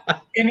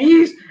 And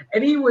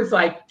he was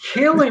like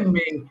killing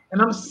me. And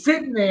I'm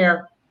sitting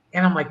there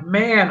and I'm like,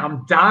 man,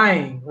 I'm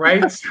dying,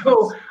 right?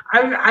 So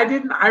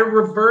I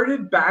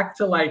reverted back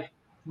to like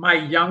my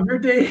younger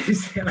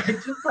days, and I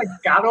just like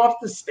got off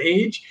the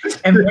stage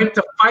and went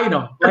to fight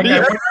him. Like I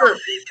was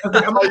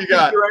like, I'm gonna kick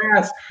your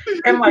ass.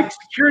 And like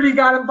security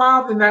got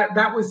involved, and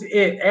that was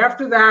it.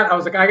 After that, I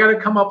was like, I got to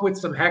come up with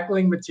some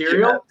heckling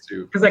material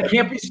because I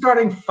can't be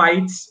starting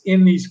fights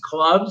in these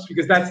clubs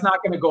because that's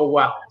not going to go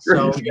well.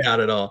 So not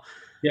at all.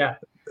 Yeah.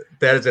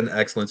 That is an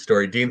excellent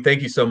story. Dean,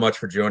 thank you so much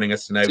for joining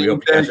us tonight. We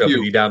hope to catch up with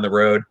you down the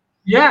road.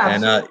 Yeah.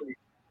 And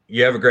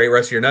you have a great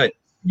rest of your night.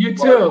 You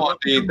too.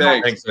 Dean,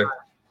 thanks, sir.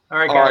 All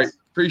right, guys. All right.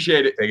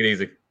 Appreciate it. Take it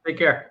easy. Take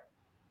care.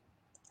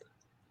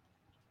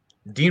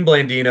 Dean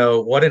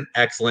Blandino, what an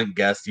excellent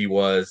guest he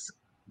was.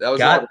 That was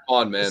a lot of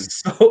fun, man.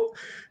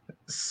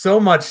 So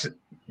much.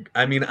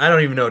 I mean, I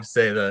don't even know what to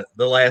say. The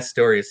last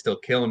story is still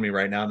killing me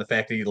right now. And the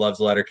fact that he loves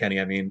Letterkenny.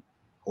 I mean,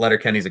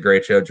 Letterkenny's a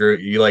great show. Drew,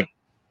 you like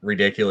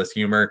ridiculous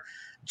humor.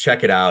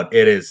 Check it out.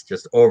 It is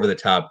just over the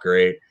top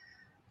great.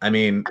 I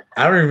mean,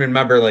 I don't even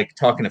remember like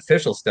talking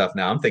official stuff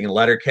now. I'm thinking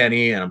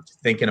Letterkenny and I'm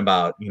thinking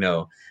about,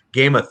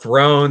 Game of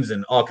Thrones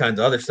and all kinds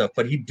of other stuff.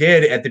 But he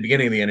did at the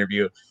beginning of the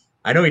interview.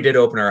 I know he did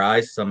open our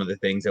eyes to some of the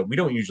things that we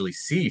don't usually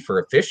see for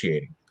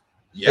officiating.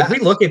 Yeah, we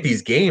look at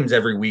these games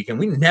every week and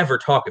we never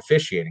talk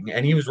officiating.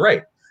 And he was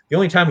right. The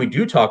only time we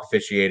do talk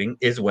officiating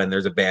is when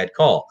there's a bad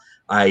call,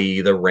 i.e.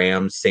 the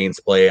Rams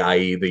Saints play,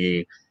 i.e.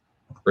 the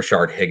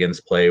Rashard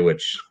Higgins play,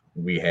 which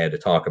we had to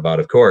talk about,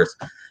 of course.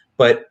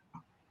 But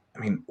I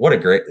mean,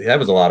 that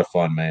was a lot of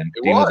fun, man.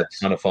 Dean was a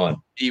ton of fun.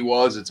 He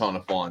was a ton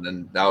of fun,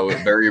 and I was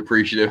very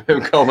appreciative of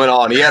him coming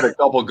on. He had a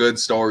couple good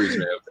stories,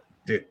 man.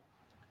 Dude,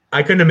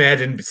 I couldn't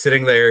imagine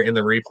sitting there in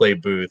the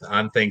replay booth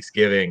on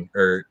Thanksgiving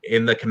or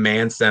in the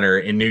command center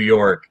in New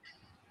York,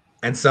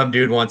 and some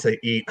dude wants to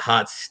eat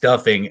hot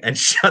stuffing and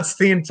shuts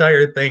the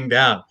entire thing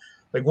down.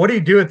 Like, what do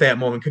you do at that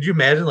moment? Could you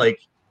imagine, like,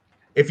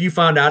 if you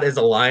found out as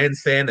a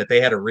Lions fan that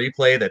they had a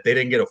replay that they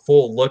didn't get a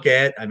full look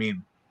at? I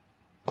mean,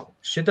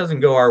 shit doesn't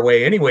go our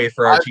way anyway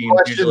for our team.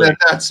 Usually,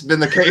 that's been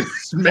the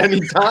case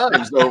many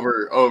times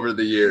over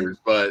the years.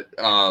 But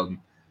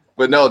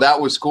no, that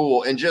was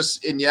cool. And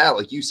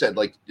like you said,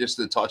 like just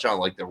to touch on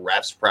like the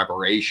refs'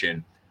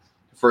 preparation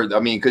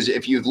because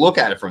if you look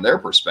at it from their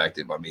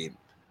perspective, I mean,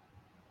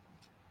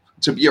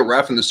 to be a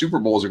ref in the Super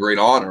Bowl is a great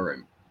honor,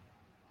 and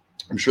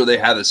I'm sure they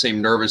have the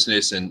same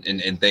nervousness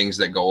and things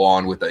that go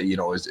on with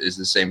is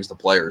the same as the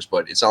players.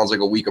 But it sounds like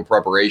a week of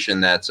preparation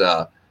that's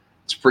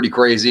it's pretty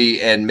crazy,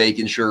 and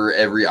making sure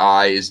every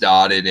I is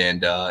dotted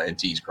and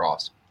T's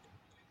crossed.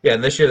 Yeah,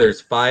 and this year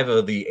there's 5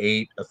 of the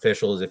 8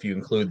 officials, if you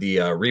include the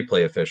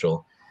replay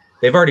official.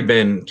 They've already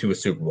been to a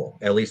Super Bowl,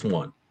 at least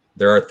one.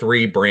 There are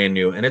 3 brand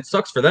new, and it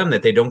sucks for them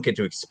that they don't get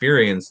to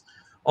experience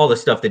all the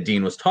stuff that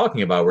Dean was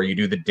talking about, where you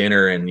do the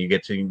dinner and you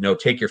get to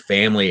take your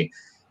family.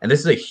 And this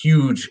is a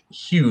huge,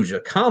 huge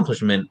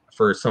accomplishment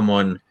for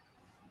someone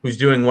who's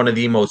doing one of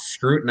the most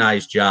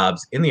scrutinized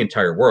jobs in the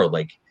entire world.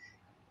 Like,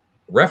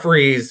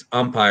 referees,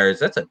 umpires,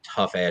 that's a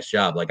tough ass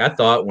job. Like, I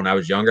thought when I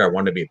was younger, I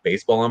wanted to be a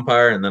baseball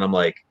umpire. And then I'm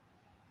like,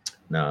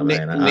 no,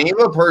 man. Name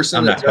a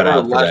person that's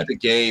ever left the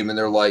game and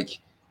they're like,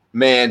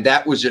 Man,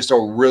 that was just a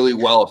really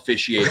well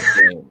officiated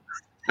game.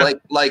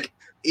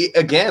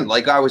 Again,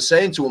 like I was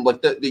saying to him,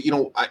 like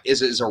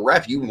as a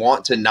ref, you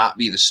want to not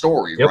be the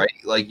story, Yep. right?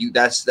 Like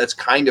that's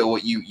kind of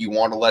what you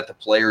want to let the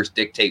players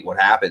dictate what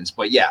happens.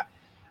 But yeah,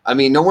 I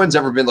mean, no one's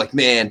ever been like,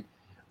 man,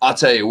 I'll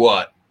tell you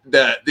what,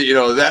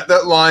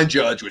 that line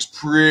judge was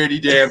pretty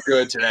damn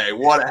good today.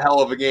 What a hell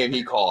of a game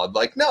he called.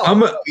 Like, no,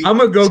 I'm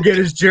gonna go get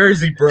his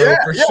jersey, bro,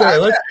 for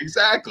sure. Yeah,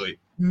 exactly.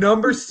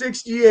 Number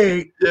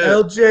 68,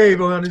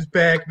 LJ on his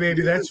back,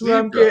 baby. That's who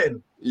I'm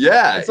getting.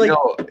 Yeah, it's like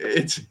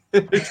it's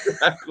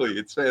exactly.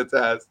 It's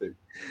fantastic.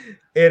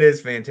 It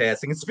is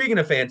fantastic. And speaking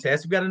of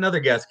fantastic, we've got another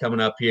guest coming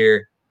up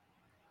here.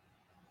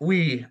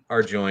 We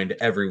are joined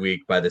every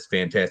week by this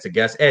fantastic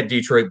guest. Ed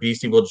Detroit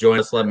Beastie will join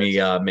us. Let me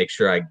make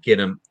sure I get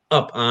him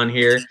up on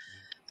here.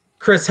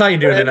 Chris, how you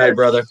doing tonight,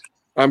 brother?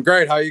 I'm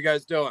great. How you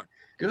guys doing?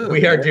 Good.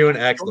 We are doing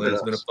excellent.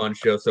 It's been a fun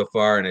show so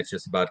far, and it's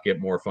just about to get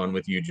more fun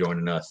with you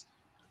joining us.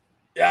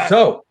 Yeah.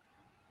 So,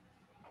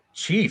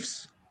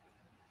 Chiefs,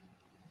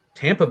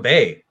 Tampa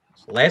Bay,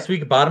 last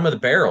week, bottom of the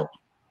barrel.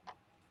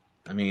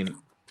 I mean,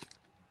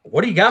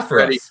 what do you got for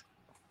us?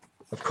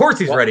 Of course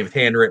he's ready with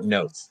handwritten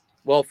notes.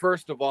 Well,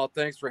 first of all,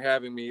 thanks for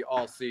having me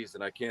all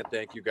season. I can't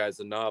thank you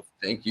guys enough.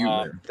 Thank you,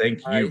 man.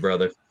 Thank you,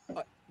 brother.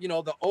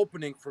 The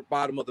opening for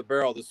bottom of the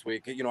barrel this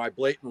week, I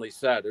blatantly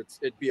said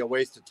it'd be a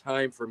waste of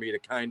time for me to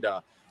kind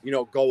of,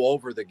 go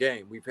over the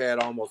game. We've had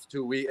almost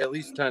 2 weeks, at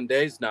least 10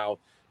 days now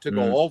to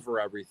go over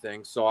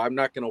everything. So I'm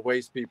not going to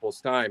waste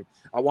people's time.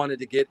 I wanted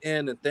to get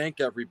in and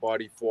thank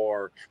everybody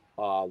for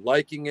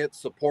liking it,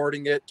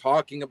 supporting it,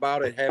 talking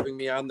about it, having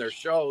me on their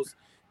shows.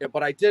 Yeah,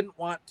 but I didn't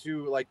want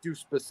to do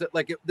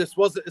specific.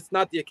 It's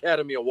not the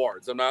Academy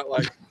Awards. I'm not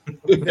like,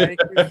 thank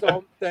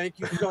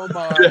you so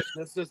much.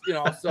 This is,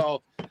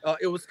 so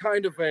it was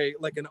kind of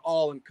an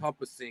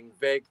all-encompassing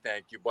vague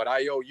thank you. But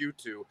I owe you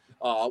two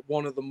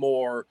one of the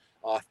more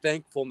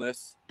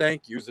thankfulness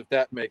thank yous, if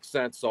that makes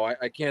sense. So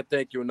I can't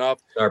thank you enough.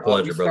 Our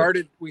pleasure,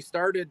 brother. We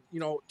started,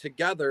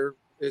 together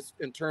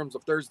in terms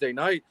of Thursday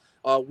night,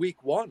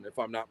 week 1, if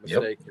I'm not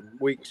mistaken.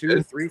 Yep. Week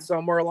 2, 3,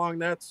 somewhere along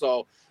that.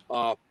 So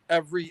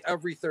every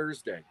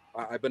Thursday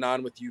I've been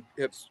on with you.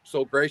 It's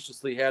so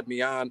graciously had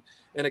me on.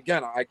 And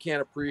again, I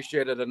can't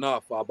appreciate it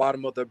enough.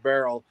 Bottom of the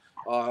barrel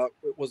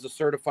it was a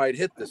certified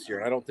hit this year.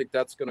 And I don't think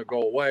that's going to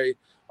go away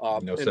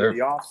into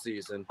the off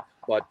season.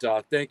 But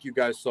thank you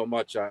guys so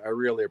much. I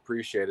really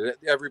appreciate it.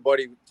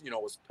 Everybody,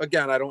 was,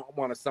 again, I don't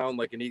want to sound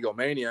like an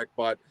egomaniac,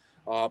 but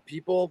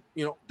people,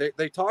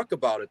 they talk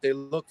about it. They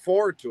look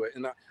forward to it.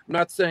 And I'm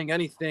not saying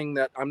anything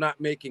that I'm not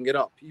making it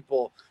up.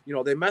 People,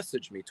 they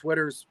message me.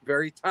 Twitter's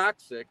very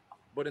toxic,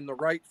 but in the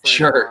right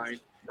frame of mind,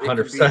 it 100%.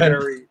 Can be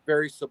very,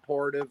 very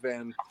supportive.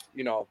 And,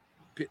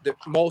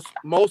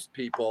 most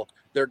people,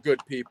 they're good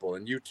people.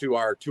 And you two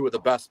are two of the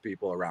best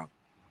people around.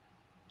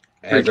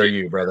 As are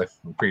you, brother.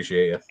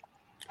 Appreciate you.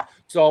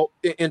 So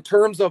in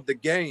terms of the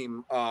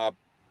game,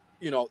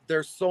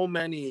 there's so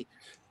many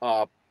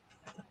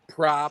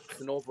props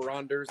and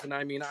over-unders. And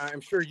I mean,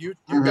 I'm sure you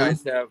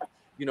guys have,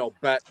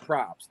 bet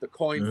props, the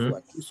coin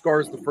flip, who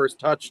scores the first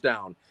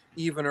touchdown,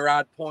 even or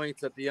odd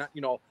points at the end,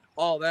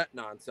 all that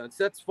nonsense.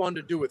 That's fun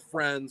to do with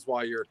friends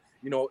while you're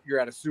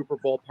at a Super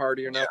Bowl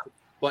party or nothing. Yeah.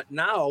 But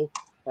now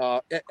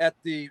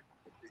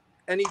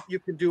you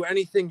can do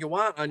anything you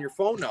want on your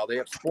phone now. They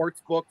have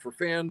Sportsbook for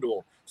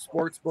FanDuel,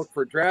 Sportsbook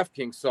for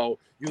DraftKings, so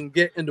you can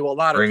get into a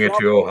lot of trouble. Bring it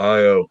to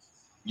Ohio.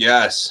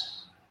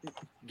 Yes.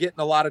 Getting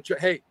a lot of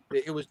hey,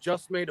 it was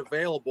just made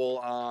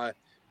available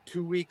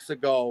 2 weeks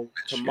ago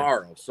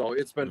tomorrow, so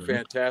it's been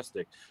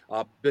fantastic.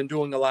 Been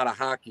doing a lot of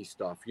hockey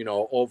stuff,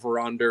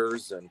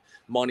 over-unders and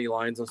money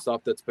lines and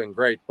stuff. That's been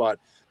great. But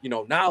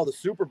now the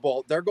Super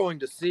Bowl, they're going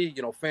to see,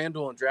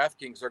 FanDuel and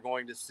DraftKings are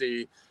going to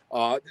see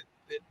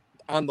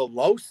on the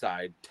low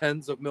side,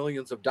 tens of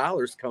millions of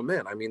dollars come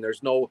in. I mean,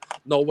 there's no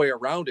way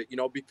around it,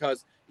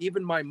 because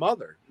even my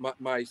mother,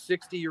 my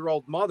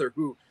 60-year-old mother,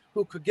 who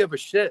could give a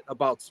shit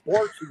about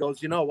sports, she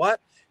goes, you know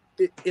what?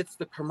 It's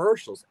the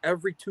commercials.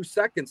 Every 2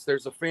 seconds,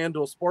 there's a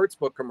FanDuel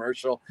Sportsbook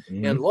commercial.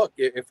 And look,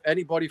 if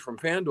anybody from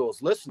FanDuel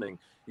is listening,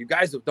 you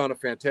guys have done a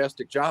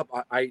fantastic job.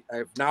 I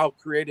have now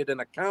created an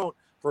account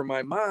for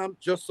my mom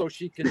just so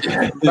she can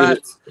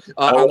bet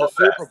on the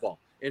Super Bowl.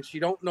 And she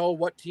don't know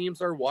what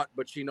teams are what,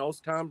 but she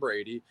knows Tom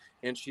Brady,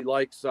 and she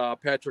likes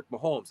Patrick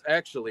Mahomes.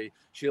 Actually,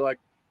 she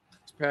likes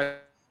Patrick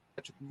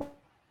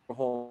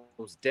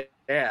Mahomes'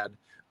 dad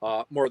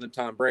more than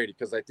Tom Brady,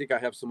 because I think I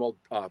have some old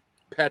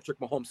Patrick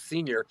Mahomes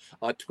Sr.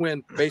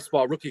 Twin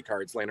baseball rookie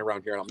cards laying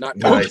around here. And I'm not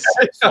nice.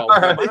 So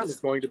my mom is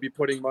going to be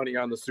putting money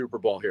on the Super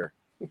Bowl here.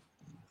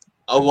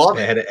 I love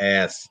it.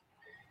 Badass.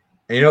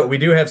 And we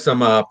do have some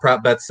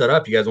prop bets set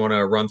up. You guys want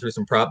to run through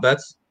some prop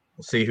bets?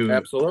 We'll see who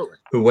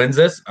wins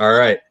this. All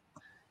right.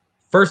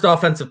 First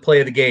offensive play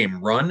of the game: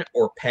 run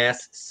or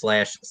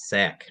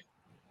pass/sack.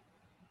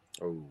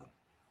 Oh,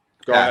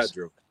 go ahead,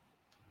 Drew.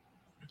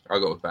 I'll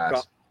go with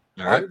pass.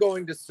 All right. I'm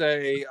going to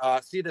say,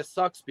 this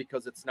sucks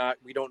because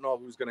we don't know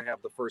who's going to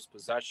have the first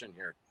possession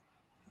here.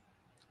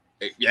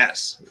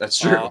 Yes, that's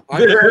true. I'm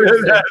going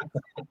to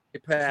say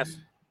pass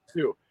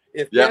too.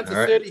 If Yeah,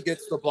 Kansas City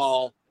gets the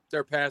ball,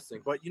 they're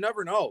passing. But you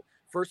never know.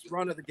 First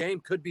run of the game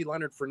could be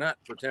Leonard Fournette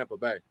for Tampa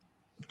Bay.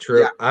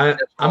 True. Yeah,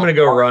 I'm going to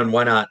go run.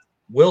 Why not?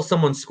 Will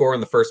someone score in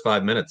the first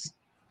 5 minutes?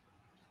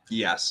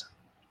 Yes.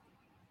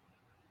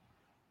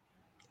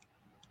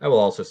 I will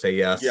also say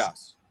yes.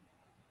 Yes.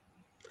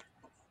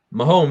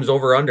 Mahomes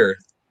over under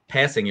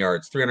passing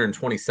yards,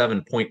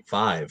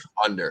 327.5.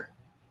 Under.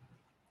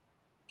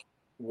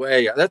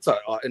 Way. That's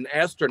an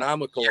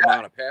astronomical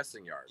amount of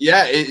passing yards.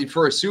 Yeah,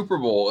 for a Super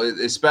Bowl,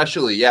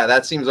 especially. Yeah,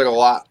 that seems like a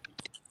lot.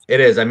 It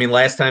is. I mean,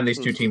 last time these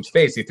two teams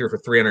faced, he threw for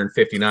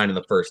 359 in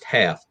the first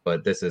half,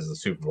 but this is the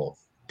Super Bowl.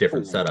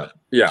 Different setup.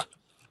 Yeah.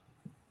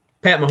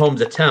 Pat Mahomes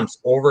attempts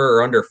over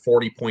or under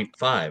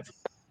 40.5.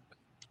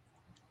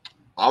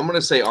 I'm going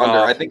to say under.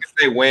 I think if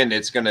they win,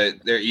 he's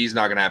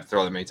not going to have to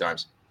throw that many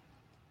times.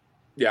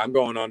 Yeah, I'm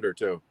going under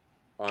too.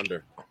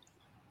 Under.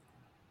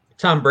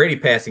 Tom Brady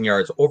passing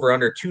yards over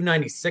under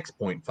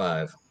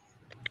 296.5.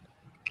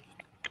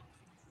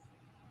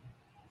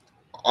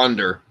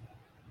 Under.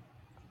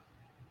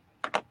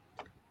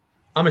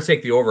 I'm going to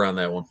take the over on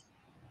that one.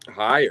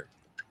 Higher.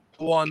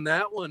 Won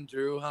that one,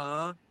 Drew,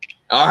 huh?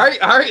 All right.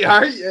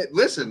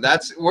 Listen,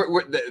 that's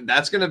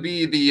going to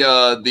be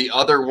the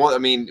other one. I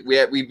mean,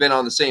 we've been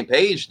on the same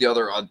page. The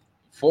other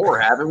 4,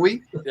 haven't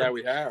we? Yeah,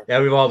 we have.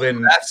 Yeah, we've all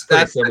been that's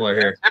similar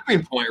here.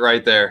 Tipping point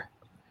right there.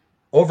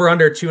 Over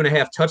under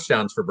 2.5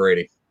 touchdowns for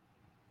Brady.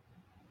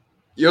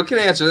 You can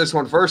answer this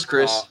one first,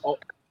 Chris.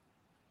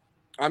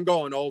 I'm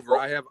going over.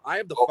 I have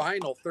the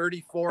final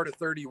 34 to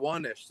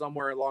 31-ish,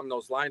 somewhere along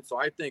those lines. So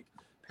I think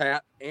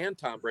Pat and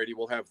Tom Brady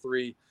will have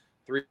 2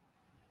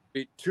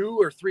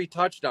 or 3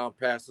 touchdown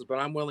passes, but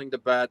I'm willing to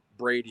bet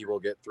Brady will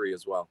get 3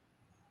 as well.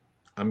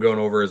 I'm going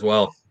over as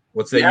well.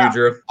 What's that, you,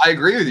 Drew? I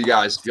agree with you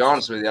guys, to be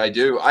honest with you. I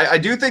do. I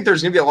do think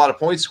there's going to be a lot of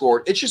points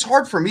scored. It's just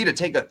hard for me to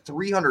take a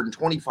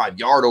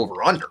 325-yard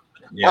over-under.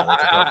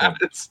 Yeah,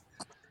 that's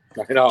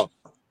I know.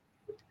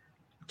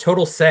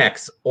 Total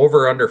sacks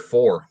over under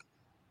 4.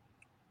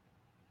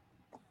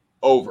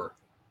 Over,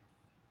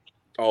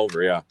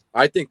 yeah.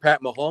 I think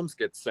Pat Mahomes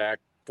gets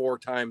sacked 4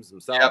 times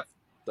himself. Yep.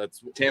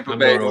 That's Tampa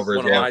Bay over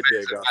one of my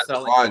big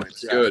selling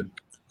points. Yeah. Good.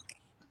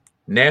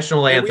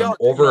 National anthem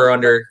over or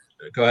under.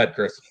 Go ahead,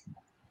 Chris.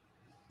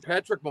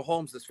 Patrick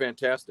Mahomes is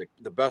fantastic.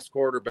 The best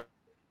quarterback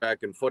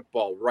in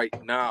football right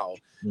now.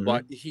 Mm-hmm.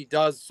 But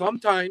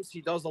sometimes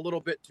he does a little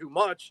bit too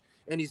much,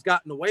 and he's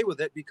gotten away with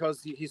it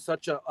because he's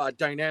such a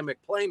dynamic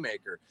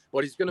playmaker.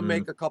 But he's going to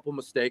make a couple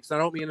mistakes. I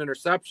don't mean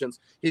interceptions.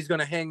 He's going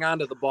to hang on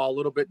to the ball a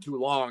little bit too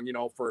long,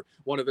 for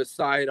one of his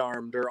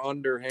sidearmed or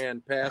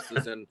underhand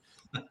passes, and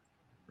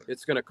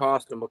it's going to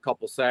cost him a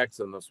couple sacks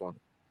in this one.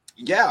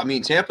 Yeah, I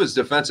mean, Tampa's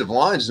defensive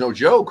line is no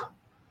joke.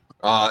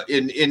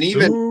 Even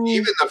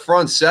the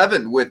front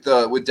 7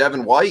 with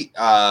Devin White,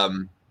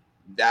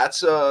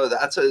 that's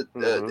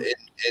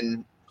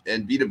and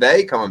Vita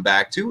Bay coming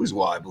back too as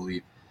well, I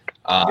believe.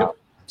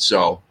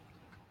 So,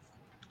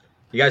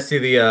 you guys see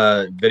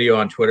the video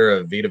on Twitter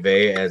of Vita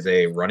Bay as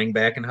a running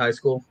back in high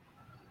school?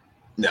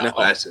 No,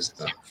 that's just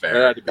not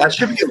fair. That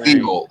should be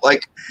illegal.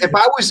 Like if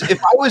I was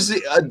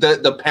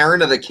the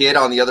parent of the kid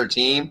on the other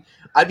team,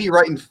 I'd be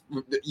writing,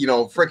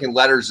 freaking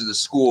letters to the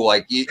school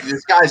like,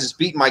 this guy's just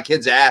beating my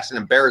kid's ass and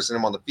embarrassing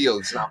him on the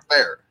field. It's not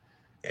fair.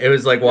 It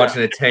was like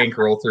watching a tank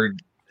roll through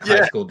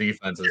high school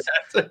defenses.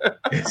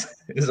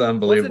 It's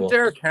unbelievable. Wasn't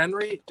Derrick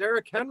Henry?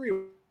 Derrick Henry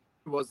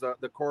was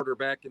the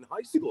quarterback in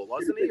high school,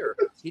 wasn't he? Or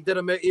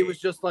he was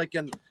just like,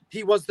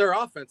 he was their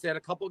offense. They had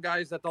a couple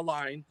guys at the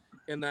line,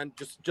 and then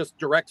just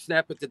direct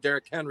snap it to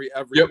Derrick Henry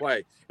every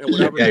play, and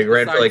whatever he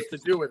decides to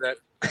do with it.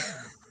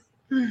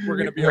 We're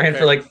going to be ran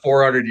for like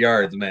 400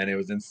 yards, man. It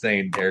was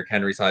insane. Derrick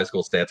Henry's high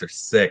school stats are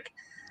sick.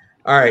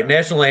 All right,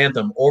 national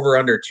anthem over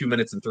under 2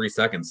 minutes and 3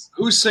 seconds.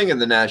 Who's singing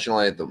the national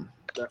anthem?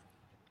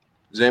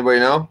 Does anybody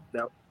know?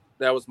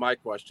 That was my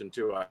question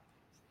too. I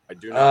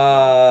do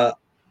not.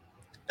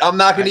 I'm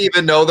not going to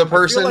even know the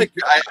person.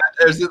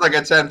 There's like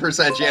a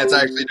 10% chance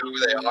I actually know who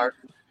they are.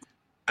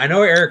 I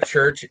know Eric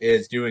Church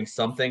is doing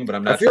something, but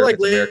I'm not sure if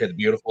it's America the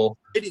Beautiful.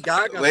 Lady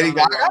Gaga.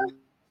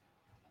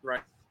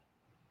 Right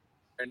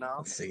now.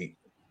 Let's see.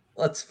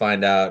 Let's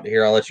find out.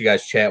 Here, I'll let you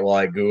guys chat while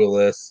I Google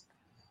this.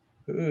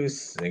 Who's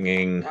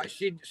singing?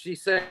 She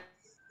sang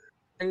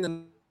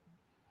the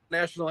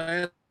national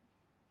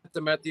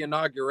anthem at the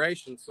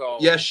inauguration. So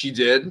yes, she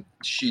did.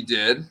 She's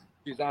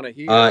on a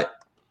heat.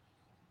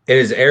 It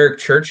is Eric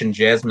Church and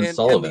Jasmine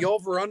Sullivan. And the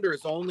over/under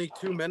is only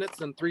 2 minutes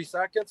and 3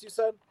 seconds. You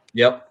said?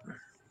 Yep.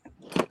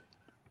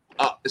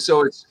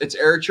 So it's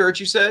Eric Church.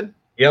 You said?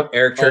 Yep,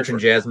 Eric Church and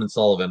Jasmine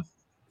Sullivan.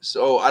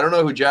 So I don't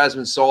know who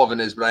Jasmine Sullivan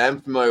is, but I am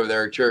familiar with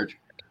Eric Church.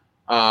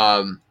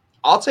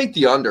 I'll take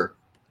the under.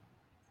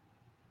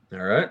 All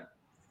right.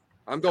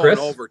 I'm going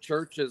over.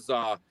 Church is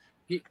I'm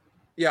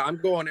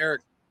going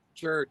Eric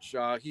Church.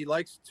 He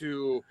likes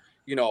to,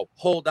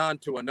 hold on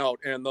to a note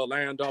and the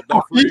land of the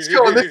free. He's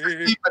going, this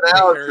is deep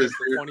analysis.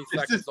 For 20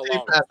 seconds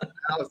alone.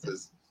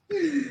 Analysis.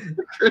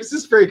 Chris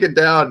is breaking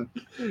down.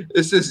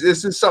 This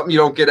is something you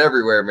don't get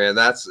everywhere, man.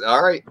 That's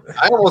all right.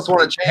 I almost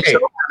want to change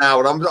over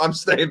out. I'm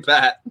staying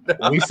pat.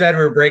 We said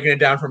we were breaking it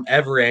down from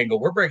every angle.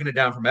 We're breaking it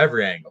down from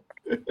every angle.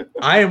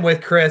 I am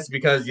with Chris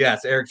because,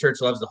 yes, Eric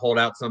Church loves to hold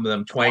out some of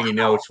them twangy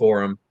notes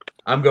for him.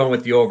 I'm going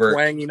with the over.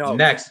 Twangy notes.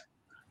 Next,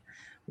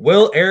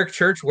 will Eric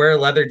Church wear a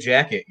leather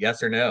jacket?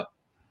 Yes or no?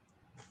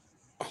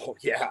 Oh,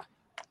 yeah.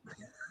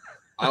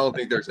 I don't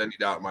think there's any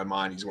doubt in my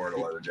mind he's wearing a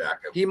leather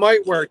jacket. He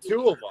might wear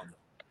 2 of them.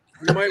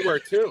 He might wear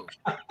 2.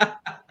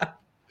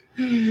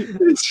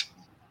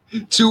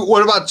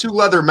 What about 2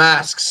 leather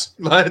masks?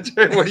 What do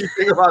you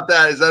think about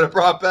that? Is that a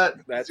prop bet?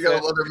 That's you got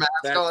it. a leather mask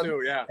That on?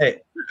 too, yeah.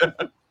 Hey,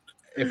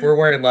 if we're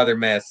wearing leather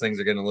masks, things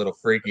are getting a little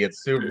freaky at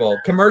Super Bowl.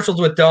 Commercials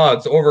with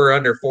dogs, over or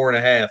under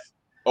 4.5.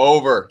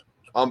 Over.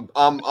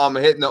 I'm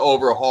hitting the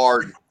over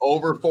hard.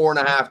 Over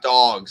 4.5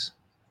 dogs.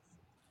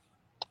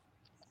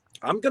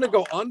 I'm gonna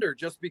go under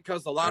just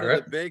because a lot All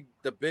of right.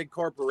 the big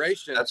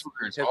corporations That's what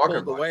we were have talking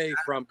pulled about. away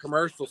from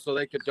commercials so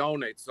they could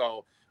donate.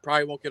 So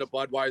probably won't get a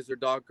Budweiser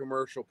dog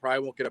commercial.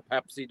 Probably won't get a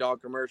Pepsi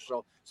dog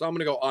commercial. So I'm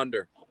gonna go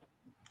under.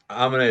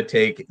 I'm going to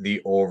take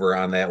the over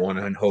on that one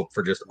and hope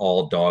for just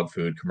all dog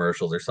food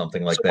commercials or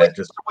something like So that.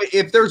 Just Wait,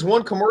 if there's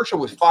one commercial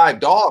with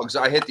 5 dogs,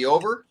 I hit the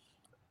over?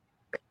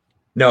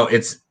 no,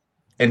 it's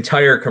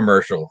entire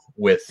commercial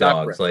with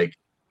dogs, Separate. like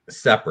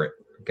separate.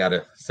 Got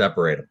to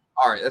separate them.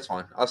 All right, that's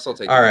fine. I'll still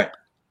take All it. right.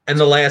 And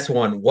the last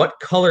one, what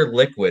color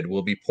liquid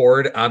will be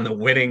poured on the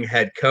winning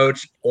head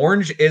coach?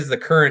 Orange is the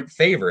current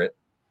favorite.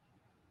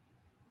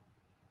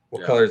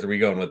 What Yeah. colors are we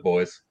going with,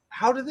 boys?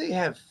 How do they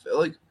have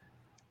like?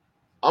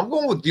 I'm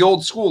going with the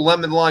old school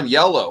lemon lime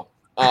yellow.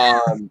 I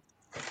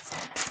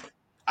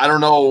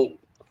don't know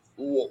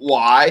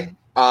why.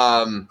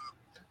 Well,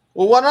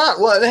 why not?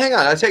 Well, hang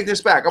on. I take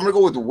this back. I'm going to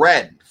go with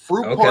red.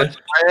 Fruit Okay. Punch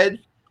red.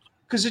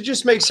 Because it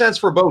just makes sense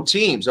for both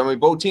teams. I mean,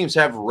 both teams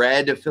have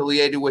red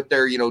affiliated with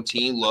their,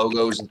 team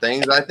logos and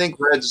things. I think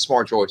red's a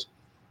smart choice.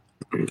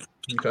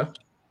 Okay.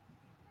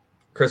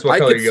 Chris, what I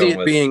color are could you see going it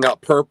with? being a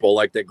purple,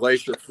 like the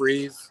Glacier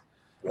Freeze.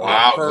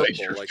 Wow, Purple,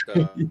 Glacier like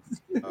the,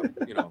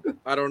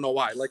 I don't know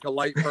why, like a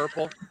light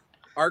purple.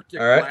 Arctic.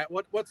 All right.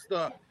 What's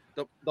the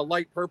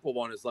light purple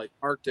one is like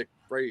Arctic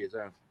Freeze.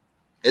 Yeah.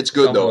 It's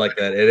good, Something though. like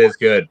that. It is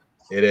good.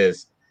 It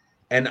is.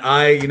 And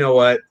you know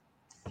what?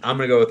 I'm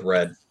going to go with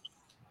red.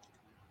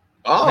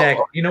 Oh, Nick,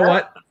 you know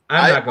what?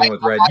 I'm not going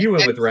with red. You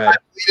went with red. I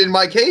pleaded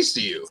my case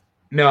to you.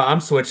 No, I'm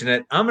switching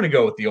it. I'm going to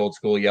go with the old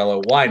school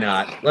yellow. Why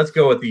not? Let's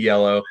go with the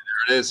yellow.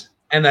 There it is.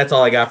 And that's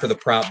all I got for the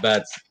prop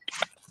bets.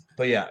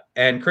 But yeah,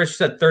 and Chris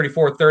said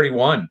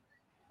 34-31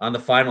 on the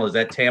final. Is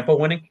that Tampa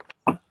winning?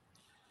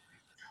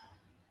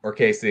 Or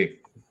KC?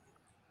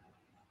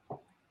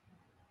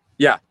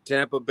 Yeah,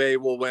 Tampa Bay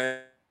will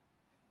win,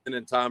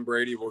 and Tom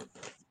Brady will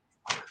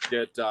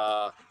get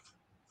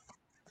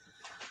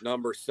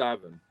number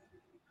 7.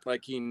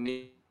 Like he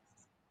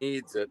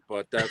needs it,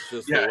 but that's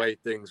just the way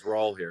things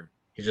roll here.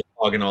 He's just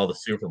hogging all the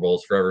Super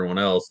Bowls for everyone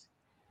else.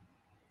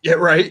 Yeah,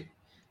 right.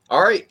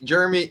 All right,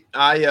 Jeremy.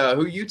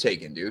 Who you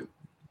taking, dude?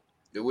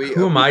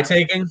 Who am I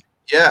taking?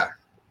 Yeah.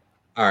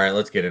 All right,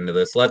 let's get into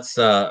this. Let's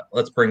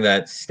bring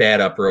that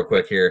stat up real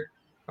quick here.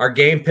 Our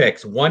game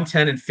picks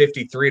 110 and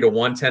 53 to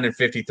 110 and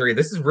 53.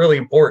 This is really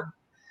important.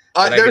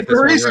 There's the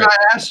reason I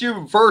asked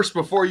you first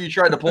before you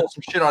tried to pull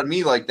some shit on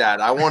me like that.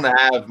 I want to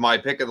have my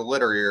pick of the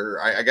litter here.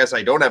 I guess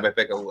I don't have a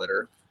pick of the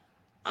litter.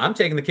 I'm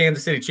taking the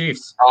Kansas City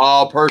Chiefs.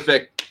 Oh,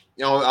 perfect.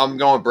 I'm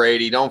going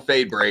Brady. Don't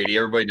fade Brady.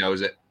 Everybody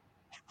knows it.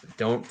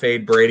 Don't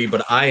fade Brady,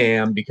 but I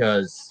am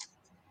because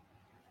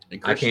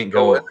I can't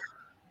go.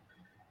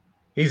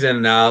 He's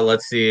in now.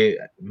 Let's see,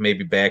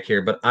 maybe back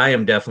here, but I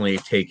am definitely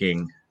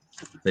taking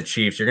the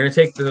Chiefs. You're going to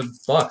take the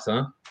Bucs,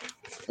 huh?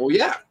 Well,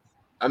 yeah.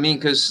 I mean,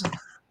 because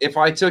if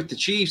I took the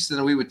Chiefs,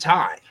 then we would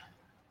tie,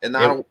 and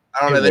I don't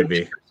have any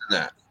interest in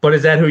that. But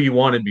is that who you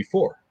wanted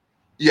before?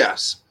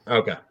 Yes.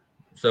 Okay,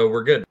 so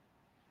we're good.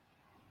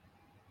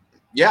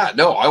 Yeah,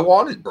 no, I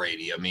wanted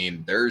Brady. I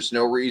mean, there's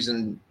no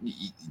reason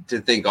to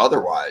think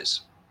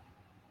otherwise.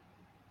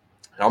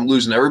 I'm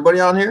losing everybody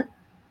on here.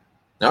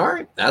 All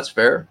right, that's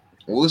fair.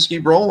 We'll just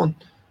keep rolling.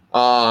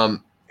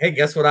 Hey,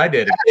 guess what I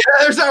did? Yeah,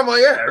 there's not my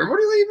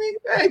everybody leave me.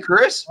 Hey,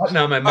 Chris.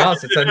 Now my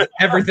mouse, it's on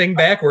everything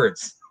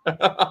backwards.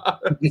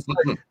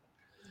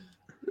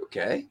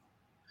 Okay.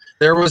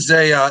 There was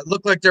it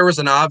looked like there was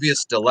an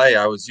obvious delay.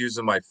 I was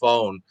using my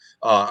phone.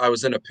 I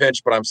was in a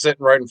pinch, but I'm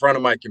sitting right in front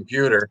of my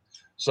computer.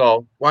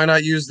 So why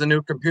not use the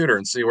new computer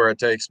and see where it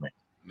takes me?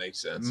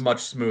 Makes sense.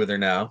 Much smoother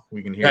now.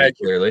 We can hear you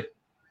clearly.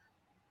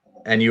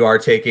 And you are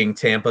taking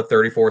Tampa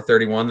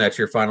 34-31. That's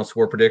your final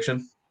score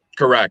prediction?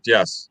 Correct,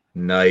 yes.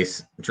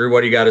 Nice. Drew,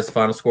 what do you got as the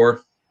final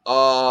score?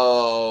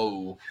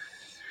 Oh,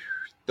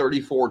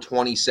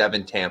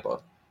 34-27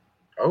 Tampa.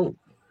 Oh.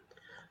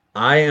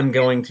 I am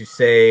going to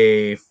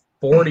say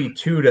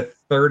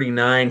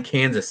 42-39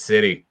 Kansas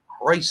City.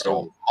 Christ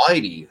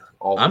almighty.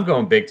 Oh, I'm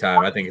going big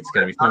time. I think it's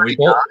going to be fun. We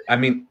both, I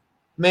mean,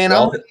 man,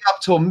 I'll be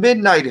up till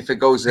midnight if it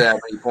goes to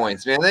that many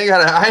points, man.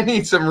 I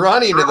need some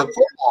running to the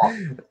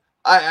football.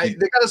 They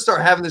got to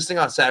start having this thing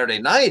on Saturday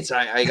nights.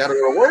 I got to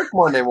go to work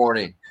Monday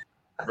morning.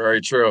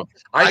 Very true.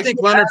 I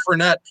think Leonard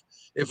Fournette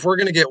if we're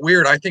going to get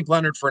weird, I think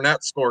Leonard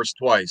Fournette scores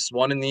twice,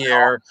 one in the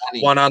air,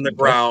 one on the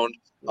ground.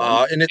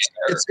 And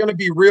it's going to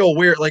be real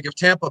weird. Like if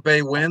Tampa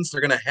Bay wins, they're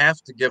going to have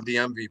to give the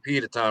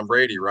MVP to Tom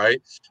Brady, right?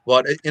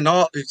 But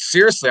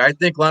seriously, I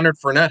think Leonard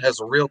Fournette has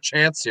a real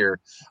chance here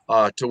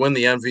to win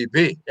the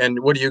MVP. And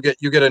what do you get?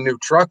 You get a new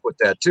truck with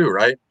that too,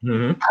 right?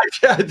 Mm-hmm.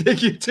 I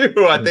think you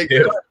do.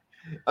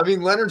 I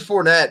mean, Leonard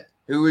Fournette,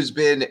 who has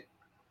been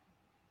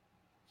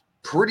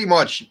pretty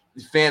much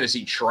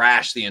fantasy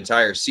trash the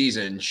entire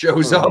season,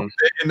 shows up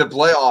in the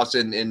playoffs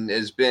and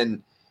has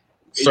been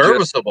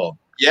serviceable.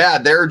 Yeah,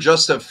 they're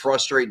just to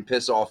frustrate and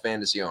piss off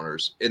fantasy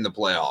owners in the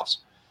playoffs.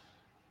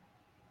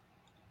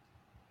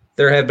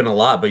 There have been a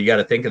lot, but you got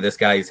to think of this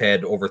guy. He's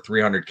had over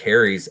 300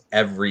 carries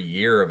every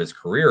year of his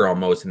career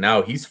almost. And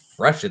now he's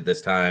fresh at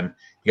this time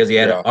because he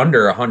had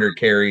under 100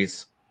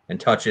 carries and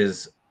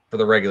touches for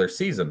the regular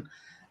season.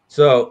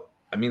 So,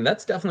 I mean,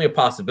 that's definitely a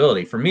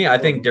possibility. For me, I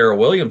think Darrell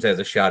Williams has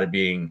a shot at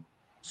being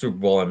Super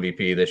Bowl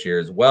MVP this year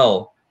as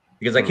well.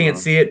 Because I can't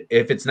see it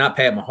if it's not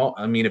Pat Mahomes.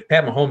 I mean, if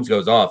Pat Mahomes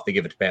goes off, they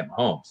give it to Pat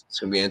Mahomes. It's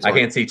gonna be I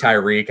can't see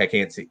Tyreek. I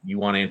can't see. You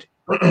want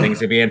things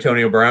to be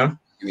Antonio Brown?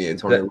 Give me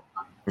Antonio.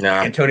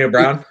 Antonio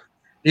Brown.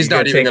 He's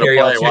not even going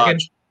to play.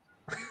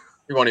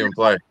 He won't even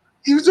play.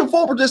 He was a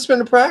full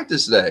participant in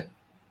practice today.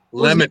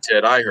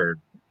 Limited, I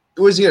heard.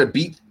 Was he going to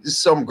beat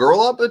some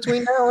girl up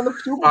between now and the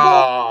Super Bowl?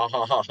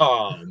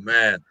 Oh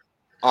man!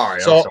 All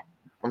right. So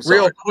I'm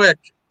sorry. Real quick.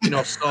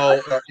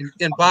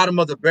 In bottom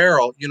of the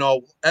barrel,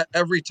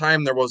 every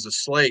time there was a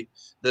slate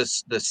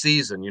this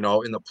season, in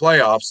the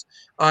playoffs,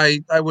 I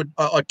would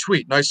a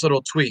tweet, nice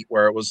little tweet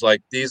where it was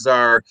like, these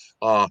are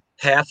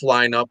half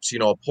lineups,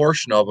 a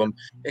portion of them,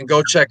 and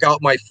go check out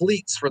my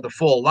fleets for the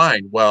full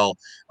line. Well,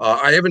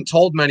 I haven't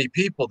told many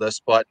people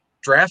this, but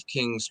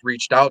DraftKings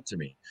reached out to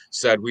me,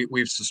 said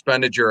we've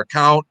suspended your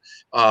account.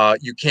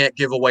 You can't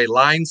give away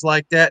lines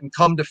like that. And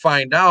come to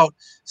find out,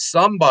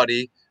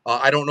 somebody.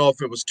 I don't know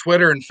if it was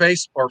Twitter and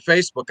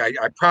Facebook.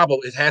 I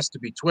probably, it has to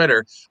be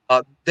Twitter.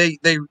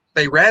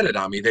 They ratted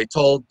on me. They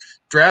told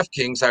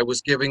DraftKings I was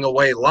giving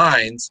away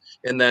lines,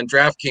 and then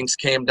DraftKings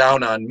came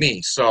down on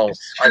me. So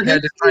I've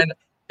had to kind of,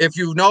 if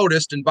you've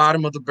noticed, in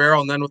bottom of the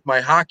barrel, and then with my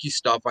hockey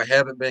stuff, I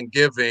haven't been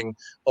giving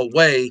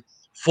away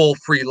full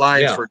free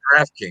lines for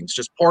DraftKings,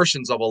 just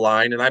portions of a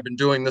line. And I've been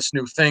doing this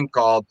new thing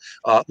called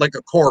like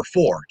a core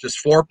four, just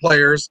 4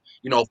 players,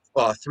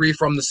 3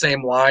 from the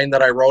same line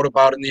that I wrote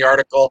about in the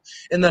article,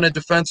 and then a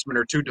defenseman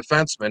or 2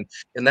 defensemen.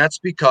 And that's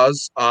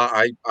because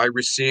I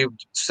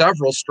received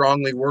several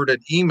strongly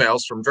worded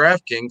emails from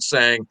DraftKings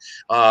saying,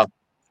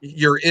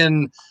 you're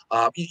in,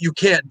 you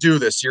can't do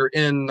this. You're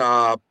in,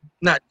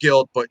 not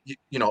guilt, but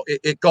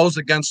it goes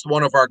against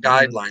one of our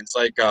guidelines,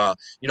 like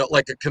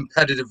like a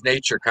competitive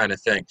nature kind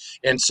of thing.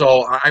 And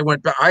so I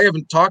went back. I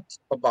haven't talked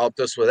about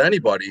this with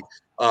anybody,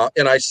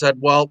 and I said,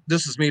 well,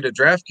 this is me to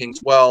DraftKings.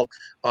 Well,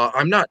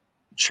 I'm not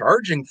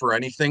charging for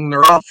anything.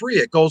 They're all free.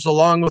 It goes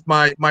along with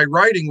my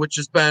writing, which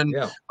has been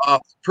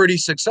pretty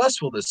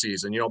successful this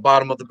season,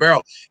 bottom of the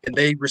barrel. And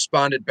they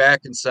responded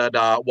back and said,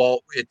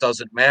 well, it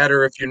doesn't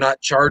matter if you're not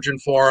charging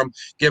for them.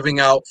 Giving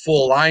out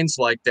full lines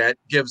like that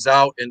gives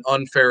out an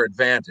unfair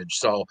advantage.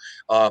 So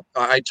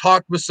I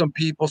talked with some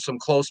people, some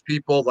close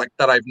people like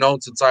that I've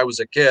known since I was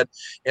a kid,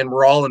 and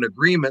we're all in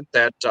agreement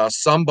that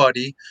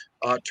somebody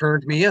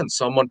turned me in.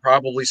 Someone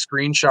probably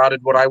screenshotted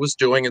what I was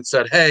doing and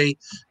said, hey,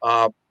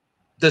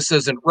 this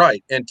isn't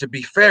right. And to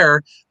be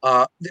fair,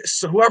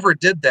 so whoever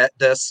did that,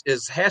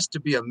 has to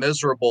be a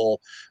miserable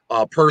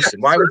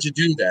person. Why would you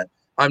do that?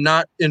 I'm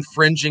not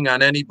infringing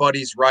on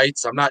anybody's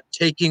rights. I'm not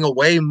taking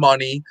away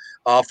money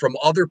from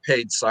other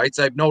paid sites.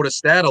 I've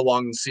noticed that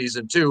along the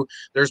season too.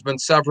 There's been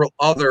several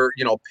other,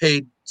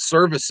 paid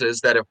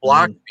services that have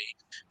blocked me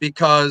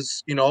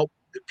because,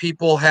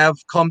 people have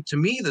come to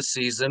me this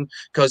season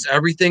because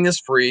everything is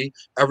free,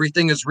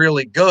 everything is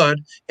really good,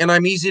 and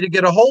I'm easy to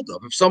get a hold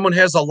of. If someone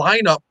has a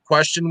lineup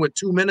question with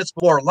 2 minutes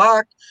before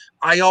lock,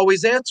 I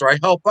always answer. I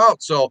help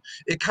out. So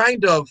it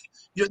kind of,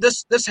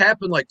 this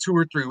happened like 2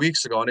 or 3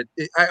 weeks ago, and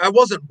I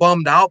wasn't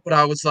bummed out, but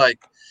I was like,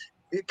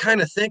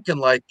 kind of thinking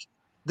like,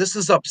 this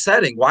is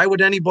upsetting. Why would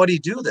anybody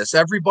do this?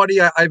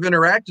 Everybody I've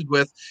interacted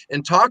with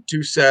and talked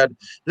to said,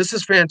 this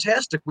is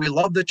fantastic. We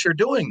love that you're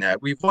doing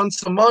that. We've won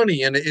some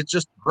money and it's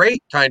just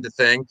great kind of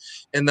thing.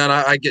 And then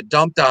I get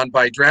dumped on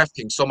by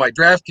DraftKings. So my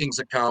DraftKings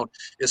account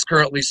is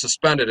currently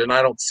suspended, and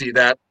I don't see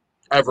that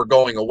ever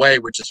going away,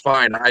 which is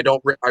fine. I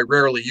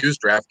rarely use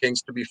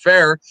DraftKings. To be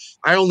fair,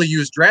 I only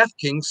use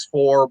DraftKings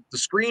for the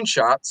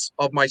screenshots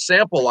of my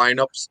sample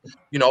lineups,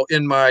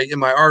 in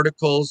my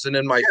articles and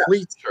in my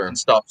fleets and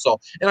stuff. So,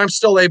 and I'm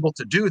still able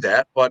to do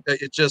that, but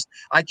it just,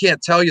 I can't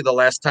tell you the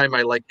last time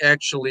I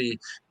actually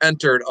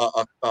entered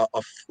a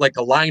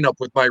lineup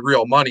with my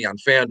real money on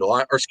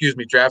FanDuel,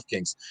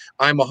 DraftKings.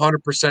 I'm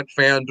 100%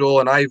 FanDuel,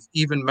 and I've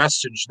even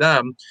messaged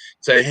them,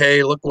 say,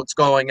 hey, look what's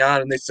going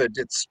on. And they said,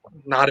 it's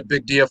not a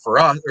big deal for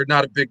us, or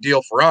not a big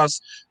deal for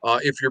us.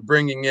 If you're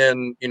bringing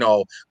in,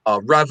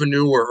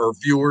 revenue or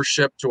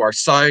viewership to our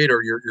site,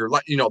 or you're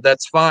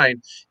that's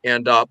fine.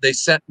 And they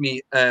sent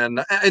me, and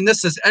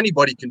this is,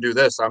 anybody can do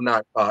this. I'm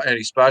not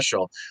any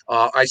special.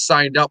 I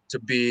signed up to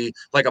be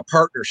like a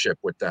partnership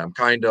with them,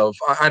 kind of.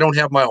 I don't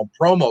have my own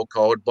promo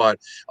code, but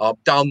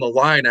down the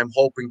line, I'm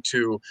hoping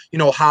to,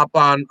 hop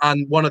on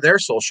one of their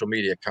social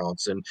media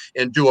accounts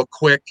and do a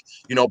quick,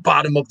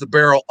 bottom of the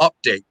barrel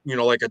update,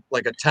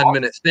 like a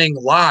 10-minute thing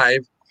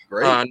live.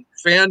 Great. On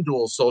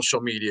FanDuel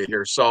social media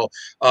here. So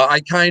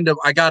I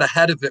got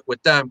ahead of it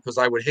with them because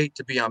I would hate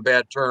to be on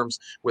bad terms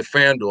with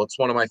FanDuel. It's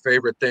one of my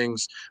favorite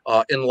things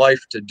in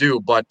life to do.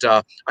 But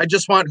I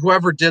just want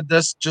whoever did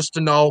this just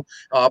to know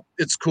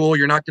it's cool.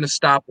 You're not going to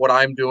stop what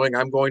I'm doing.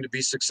 I'm going to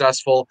be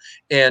successful.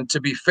 And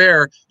to be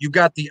fair, you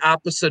got the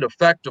opposite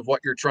effect of what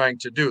you're trying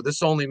to do.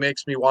 This only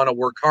makes me want to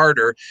work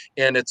harder.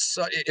 And it's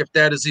if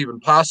that is even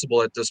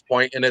possible at this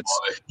point. And it's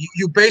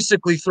you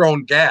basically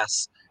thrown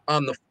gas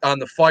on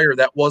the fire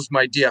that was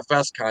my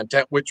DFS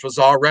content, which was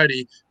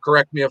already,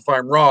 correct me if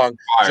I'm wrong,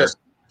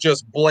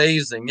 just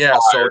blazing. Yeah.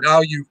 So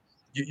now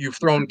you've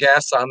thrown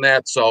gas on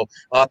that. So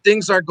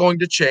things are going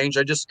to change.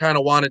 I just kind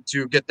of wanted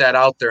to get that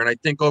out there. And I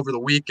think over the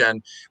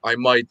weekend I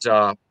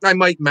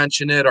might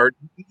mention it, or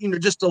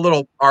just a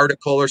little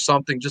article or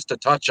something just to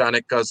touch on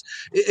it, because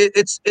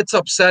it's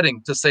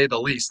upsetting, to say the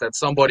least, that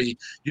somebody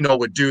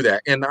would do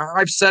that. And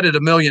I've said it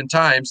a million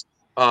times.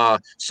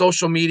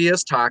 Social media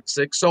is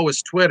toxic, so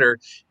is Twitter,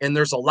 and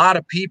there's a lot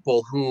of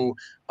people who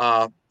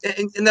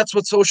and that's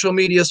what social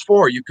media is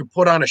for. You can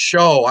put on a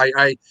show.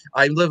 I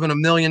live in $1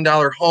 million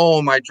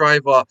home. I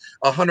drive a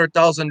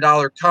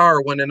 $100,000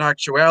 car, when in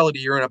actuality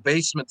you're in a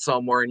basement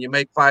somewhere and you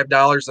make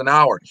 $5 an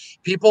hour.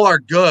 People are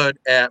good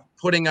at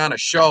putting on a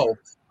show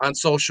on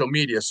social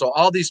media. So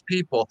all these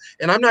people,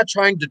 and I'm not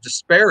trying to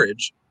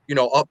disparage,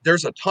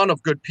 there's a ton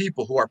of good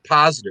people who are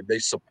positive. They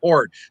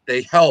support,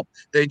 they help,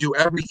 they do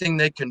everything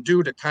they can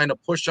do to kind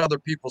of push other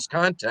people's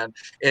content.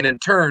 And in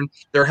turn,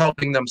 they're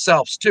helping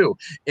themselves too.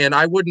 And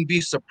I wouldn't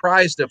be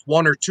surprised if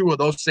one or two of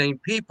those same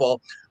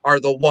people are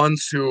the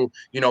ones who,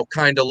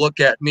 kind of look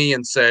at me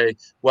and say,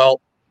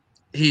 well,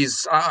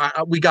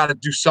 we got to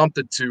do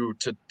something to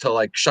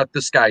like shut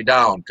this guy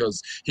down,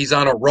 because he's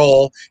on a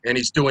roll and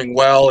he's doing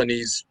well, and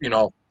he's,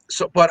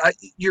 So, but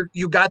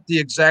you got the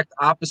exact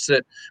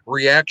opposite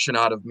reaction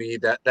out of me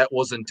that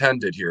was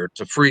intended here,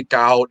 to freak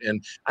out.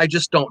 And I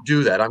just don't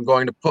do that. I'm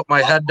going to put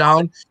my head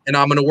down and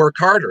I'm going to work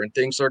harder, and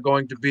things are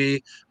going to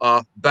be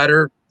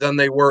better than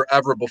they were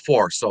ever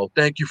before. So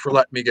thank you for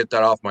letting me get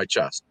that off my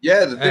chest.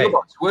 Yeah. The thing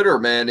about Twitter,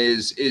 man,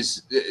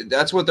 is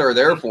that's what they're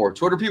there for.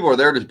 Twitter people are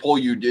there to pull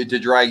you, to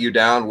drag you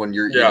down when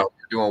you're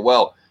doing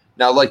well.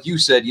 Now, like you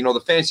said,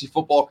 the fantasy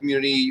football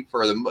community,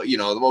 for the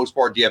the most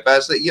part,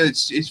 DFS,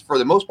 it's for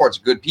the most part, it's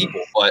good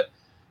people. But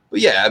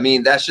yeah, I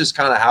mean, that's just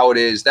kind of how it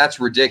is. That's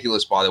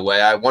ridiculous, by the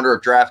way. I wonder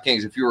if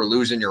DraftKings, if you were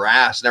losing your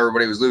ass and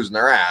everybody was losing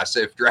their ass,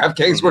 if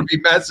DraftKings would be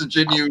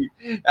messaging you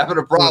having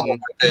a problem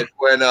with it,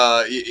 when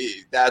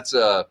that's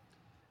the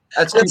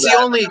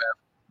only.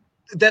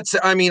 That's,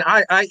 I mean,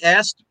 I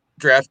asked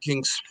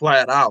DraftKings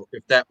flat out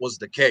if that was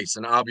the case,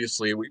 and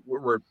obviously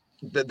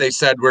they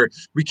said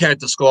we can't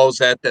disclose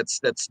that.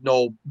 That's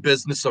no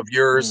business of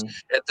yours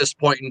at this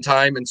point in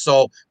time. And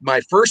so my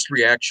first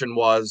reaction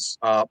was,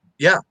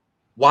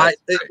 why?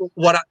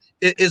 What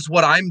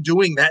I'm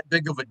doing that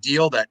big of a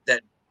deal that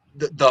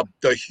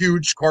the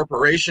huge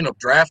corporation of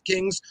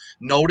DraftKings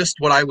noticed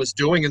what I was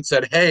doing and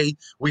said, hey,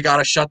 we got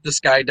to shut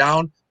this guy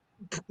down?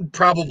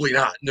 Probably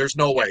not. There's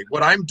no way.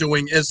 What I'm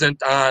doing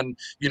isn't on,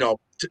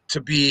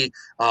 to be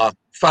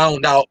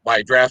found out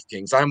by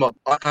DraftKings.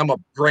 I'm a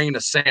grain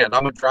of sand.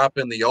 I'm a drop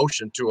in the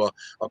ocean to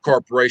a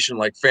corporation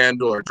like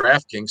FanDuel or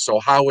DraftKings. So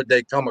how would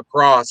they come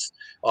across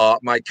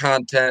my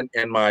content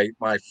and my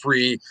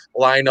free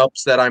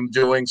lineups that I'm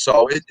doing?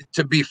 So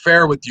to be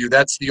fair with you,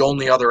 that's the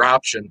only other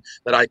option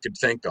that I could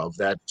think of,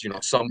 that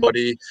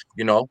somebody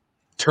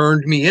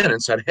turned me in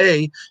and said,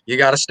 hey, you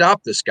got to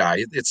stop this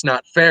guy. It's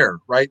not fair,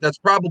 right? That's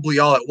probably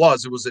all it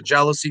was. It was a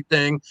jealousy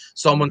thing.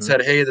 Someone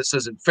said, hey, this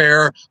isn't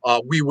fair.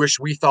 We wish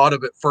we thought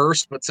of it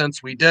first, but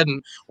since we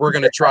didn't, we're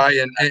going to try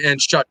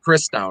and shut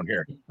Chris down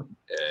here.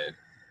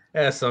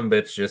 Yeah, some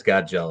bitch just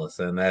got jealous,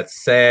 and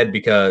that's sad,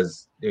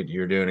 because dude,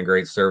 you're doing a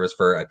great service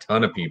for a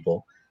ton of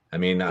people. I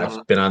mean,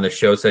 I've been on the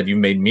show, said you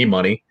made me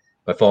money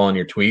by following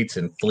your tweets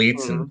and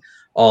fleets and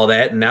all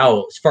that. And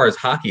now, as far as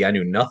hockey, I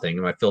knew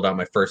nothing. I filled out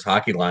my first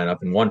hockey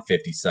lineup and won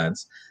 50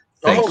 cents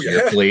thanks to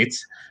your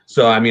fleets.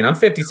 So, I mean, I'm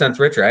 50 cents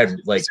richer. I had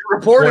like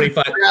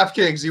 25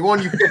 DraftKings. You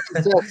won you 50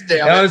 cents.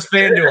 Damn, that was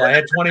FanDuel. I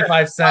had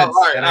 25 cents,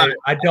 and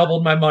I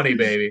doubled my money,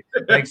 baby,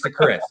 thanks to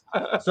Chris.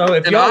 So,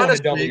 if y'all want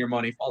to double your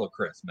money, follow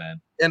Chris, man.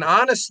 And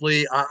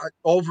honestly,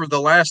 over the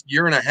last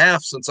year and a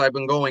half since I've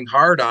been going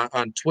hard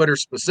on Twitter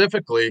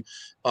specifically,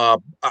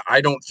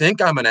 I don't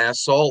think I'm an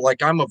asshole.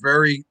 Like, I'm a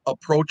very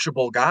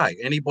approachable guy.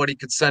 Anybody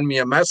could send me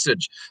a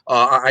message.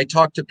 I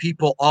talk to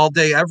people all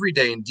day, every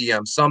day in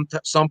DM.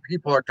 Some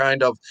people are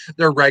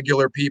they're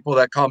regular people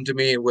that come to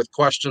me with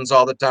questions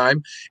all the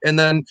time. And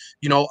then,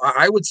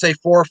 I would say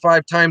 4 or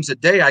 5 times a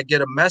day, I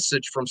get a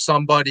message from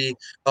somebody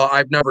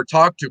I've never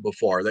talked to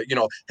before that,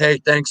 hey,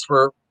 thanks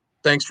for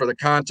thanks for the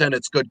content.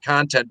 It's good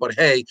content, but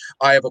hey,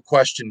 I have a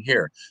question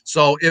here.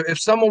 So if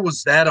someone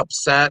was that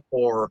upset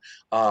or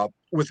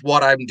with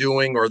what I'm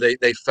doing, or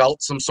they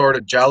felt some sort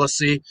of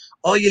jealousy,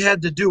 all you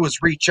had to do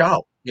was reach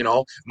out.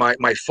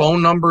 My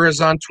phone number is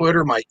on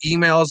Twitter, my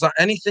email is on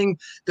anything.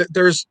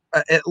 There's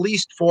at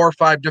least 4 or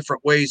 5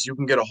 different ways you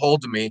can get a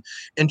hold of me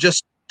and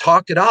just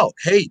talk it out.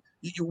 Hey,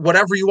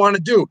 whatever you want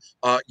to do.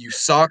 You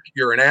suck.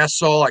 You're an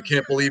asshole. I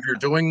can't believe you're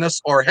doing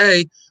this. Or,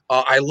 hey,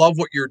 I love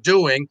what you're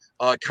doing.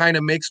 Kind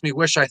of makes me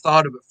wish I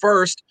thought of it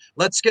first.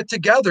 Let's get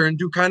together and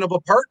do kind of a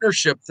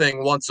partnership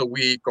thing once a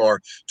week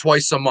or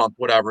twice a month,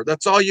 whatever.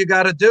 That's all you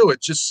got to do.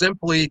 It's just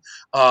simply,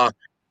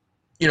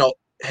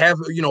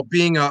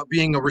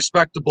 being a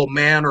respectable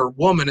man or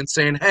woman and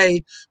saying,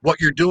 hey,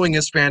 what you're doing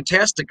is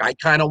fantastic. I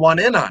kind of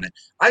want in on it.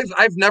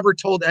 I've never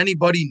told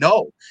anybody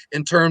no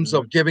in terms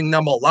of giving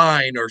them a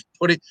line or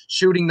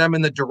shooting them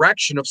in the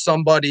direction of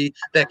somebody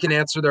that can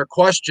answer their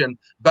question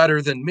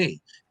better than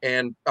me.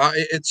 And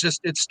it's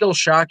still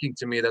shocking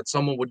to me that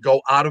someone would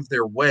go out of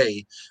their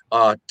way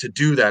to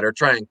do that or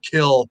try and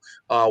kill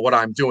what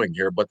I'm doing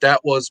here. But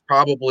that was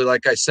probably,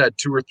 like I said,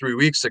 2 or 3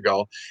 weeks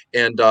ago,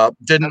 and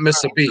didn't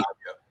miss a beat.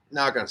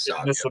 Not going to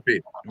stop you. Miss a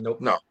beat.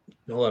 Nope. No.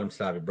 Don't let him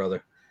stop you,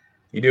 brother.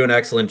 You do an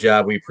excellent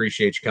job. We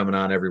appreciate you coming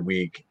on every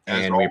week,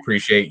 and we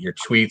appreciate your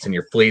tweets and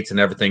your fleets and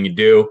everything you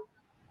do.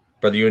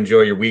 Brother, you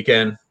enjoy your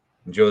weekend.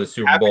 Enjoy the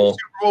Super Bowl.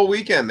 Super Bowl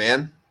weekend,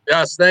 man.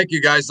 Yes, thank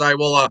you, guys.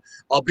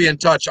 I'll be in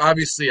touch.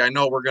 Obviously, I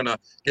know we're going to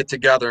get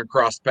together and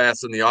cross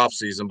paths in the off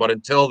season, but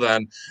until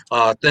then,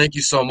 thank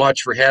you so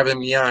much for having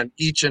me on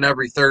each and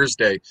every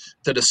Thursday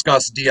to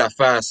discuss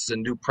DFS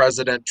and new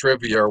president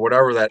trivia or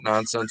whatever that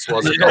nonsense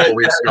was a couple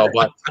weeks ago.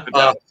 But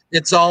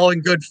it's all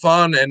in good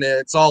fun, and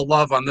it's all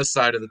love on this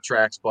side of the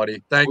tracks,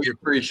 buddy. Thank you.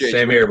 Appreciate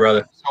Same you. here,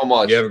 brother. So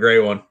much. You have a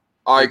great one.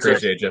 All right,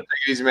 appreciate you. Take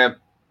it easy, man.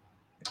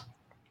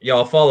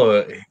 Y'all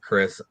follow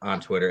Chris on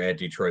Twitter at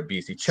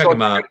DetroitBC. Check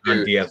him out on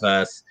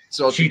DFS.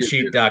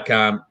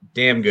 Cheatsheet.com.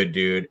 Damn good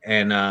dude.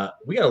 And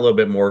we got a little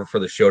bit more for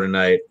the show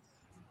tonight.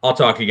 I'll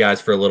talk to you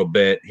guys for a little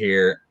bit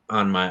here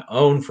on my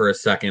own for a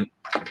second.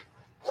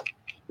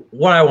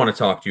 What I want to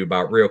talk to you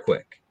about real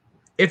quick.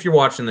 If you're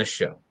watching this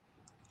show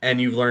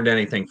and you've learned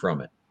anything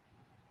from it,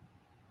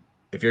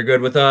 if you're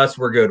good with us,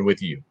 we're good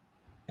with you.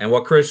 And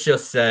what Chris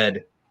just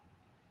said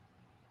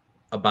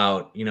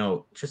about,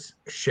 just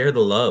share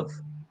the love.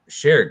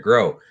 Share it,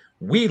 grow.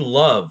 We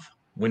love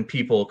when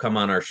people come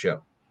on our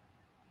show.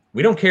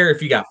 We don't care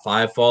if you got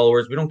 5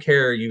 followers. We don't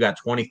care if you got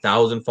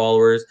 20,000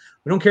 followers.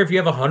 We don't care if you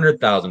have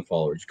 100,000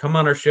 followers. You come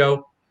on our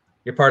show,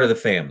 you're part of the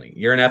family.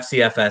 You're an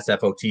FCFS,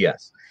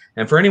 FOTS.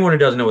 And for anyone who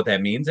doesn't know what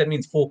that means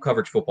full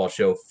coverage football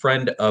show,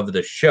 friend of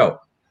the show.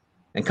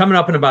 And coming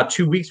up in about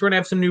 2 weeks, we're going to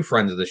have some new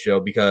friends of the show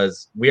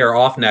because we are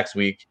off next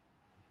week.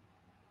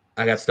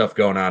 I got stuff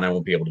going on. I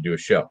won't be able to do a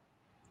show.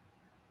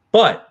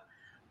 But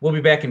we'll be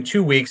back in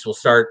 2 weeks. We'll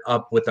start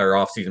up with our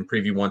offseason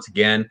preview once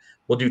again.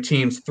 We'll do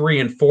teams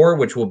 3 and 4,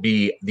 which will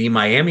be the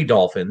Miami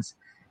Dolphins,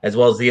 as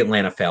well as the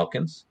Atlanta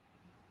Falcons.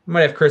 We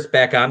might have Chris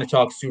back on to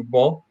talk Super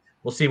Bowl.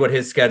 We'll see what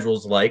his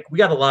schedule's like. We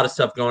got a lot of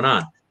stuff going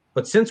on.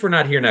 But since we're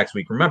not here next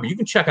week, remember, you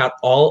can check out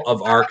all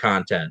of our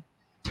content.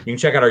 You can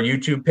check out our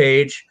YouTube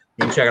page.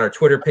 You can check out our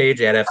Twitter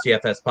page at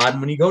FCFS Pod. And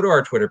when you go to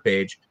our Twitter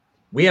page,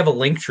 we have a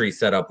link tree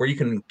set up where you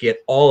can get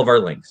all of our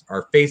links,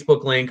 our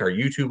Facebook link, our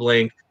YouTube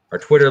link, our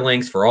Twitter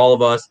links for all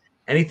of us.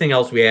 Anything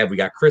else we have, we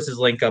got Chris's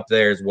link up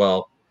there as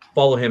well.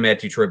 Follow him at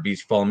Detroit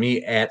Beast. Follow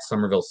me at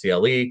Somerville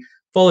CLE.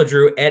 Follow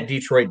Drew at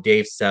Detroit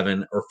Dave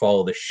 7, or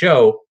follow the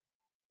show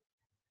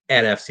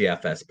at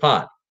FCFS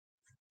Pod.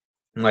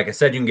 And like I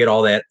said, you can get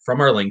all that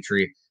from our link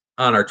tree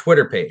on our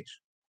Twitter page.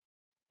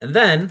 And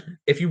then,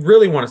 if you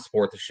really want to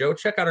support the show,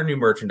 check out our new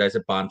merchandise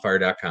at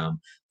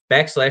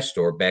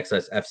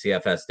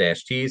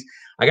bonfire.com/store/FCFS-tees.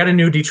 I got a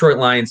new Detroit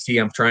Lions tee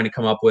I'm trying to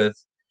come up with,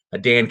 a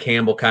Dan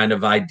Campbell kind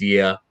of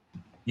idea.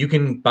 You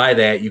can buy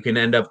that. You can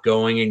end up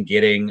going and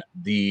getting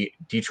the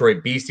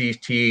Detroit BC's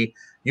tee.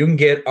 You can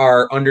get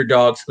our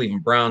Underdogs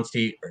Cleveland Browns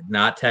tee, or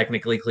not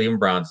technically Cleveland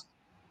Browns.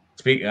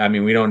 We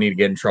don't need to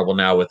get in trouble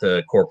now with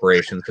the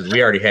corporations because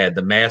we already had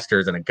the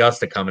Masters and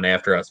Augusta coming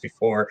after us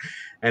before.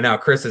 And now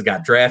Chris has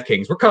got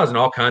DraftKings. We're causing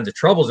all kinds of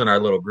troubles in our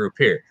little group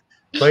here.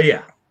 But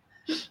yeah,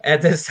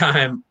 at this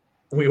time,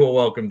 we will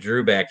welcome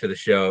Drew back to the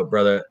show.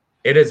 Brother,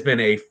 it has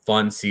been a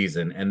fun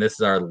season, and this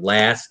is our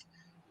last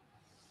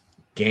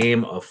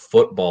game of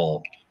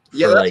football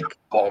for that's a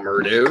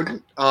bummer,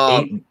 dude.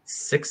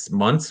 6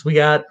 months we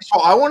got. So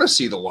I want to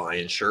see the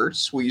Lion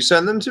shirts. Will you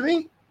send them to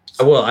me?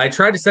 Well, I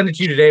tried to send it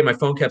to you today. My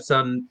phone kept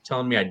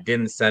telling me I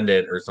didn't send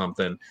it or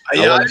something.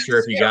 I wasn't sure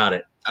if you got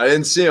it. I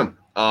didn't see them.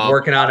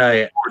 Working on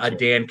a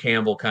Dan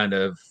Campbell kind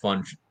of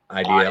fun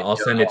idea. I'll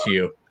send it to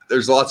you.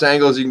 There's lots of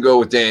angles you can go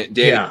with Dan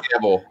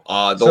Campbell.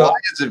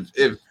 Lions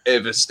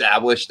have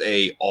established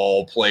a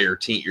all-player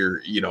team,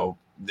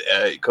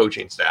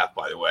 coaching staff,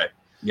 by the way.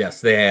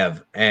 Yes, they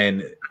have.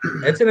 And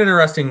it's an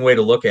interesting way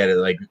to look at it.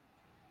 Like,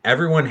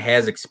 everyone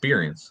has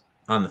experience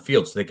on the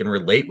field, so they can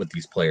relate with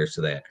these players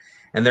to that.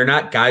 And they're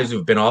not guys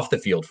who've been off the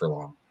field for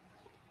long.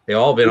 They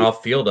all been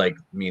off field, like,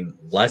 I mean,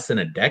 less than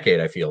a decade,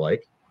 I feel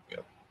like.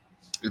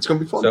 It's going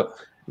to be fun. So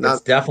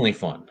it's definitely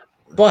fun.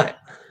 But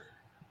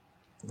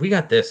we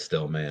got this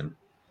still, man.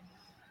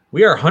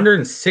 We are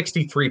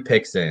 163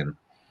 picks in,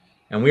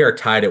 and we are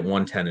tied at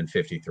 110 and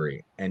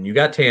 53. And you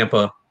got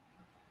Tampa,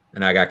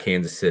 and I got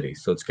Kansas City.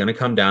 So it's going to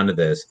come down to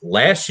this.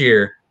 Last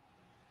year,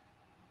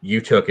 you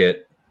took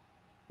it.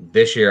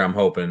 This year, I'm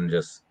hoping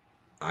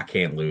I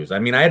can't lose. I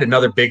mean, I had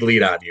another big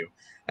lead on you,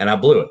 and I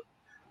blew it.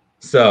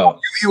 So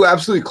you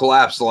absolutely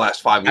collapsed the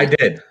last 5 weeks. I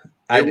did.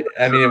 I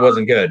mean, it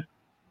wasn't good.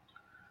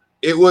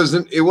 It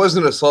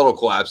wasn't a subtle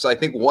collapse. I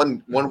think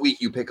one week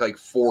you pick like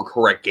 4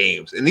 correct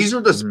games, and these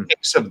are just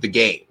picks of the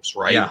games,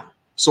 right? Yeah.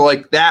 So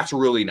like that's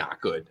really not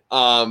good.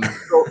 So,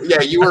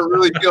 yeah, you were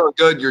really feeling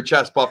good. Your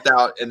chest puffed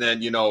out, and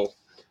then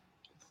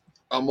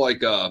I'm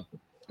like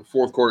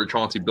fourth quarter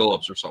Chauncey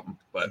Billups or something.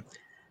 But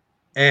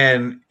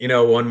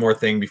one more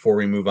thing before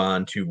we move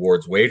on to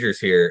Ward's wagers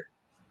here.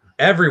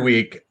 Every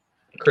week,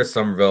 Chris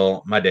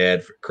Somerville, my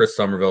dad, Chris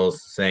Somerville,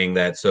 is saying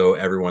that so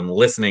everyone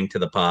listening to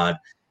the pod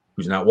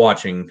who's not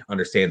watching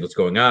understands what's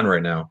going on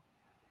right now.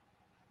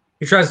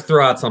 He tries to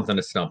throw out something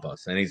to stump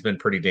us, and he's been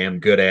pretty damn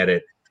good at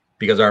it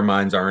because our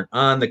minds aren't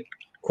on the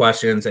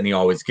questions, and he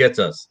always gets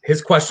us.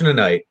 His question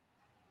tonight,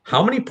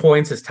 how many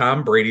points has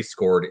Tom Brady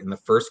scored in the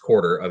first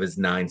quarter of his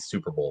 9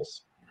 Super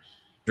Bowls?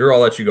 Drew,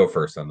 I'll let you go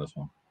first on this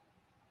one.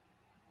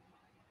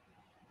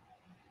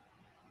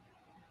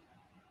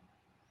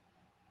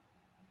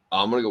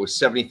 I'm going to go with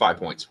 75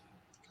 points.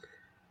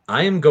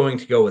 I am going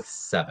to go with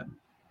 7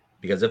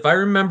 because if I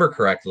remember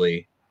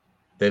correctly,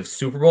 the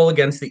Super Bowl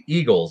against the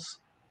Eagles,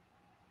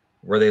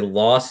 where they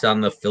lost on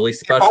the Philly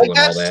special and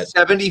all that.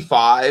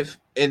 75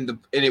 and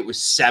it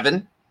was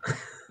 7.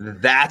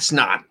 That's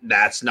not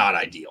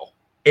ideal.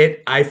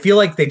 I feel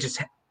like they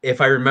just,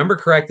 if I remember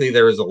correctly,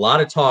 there was a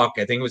lot of talk.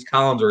 I think it was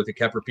Collinsworth who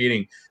kept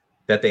repeating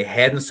that they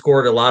hadn't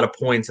scored a lot of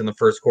points in the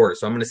first quarter.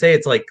 So I'm going to say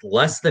it's like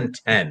less than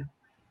 10.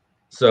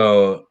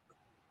 So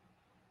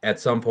at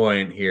some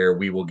point here,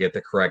 we will get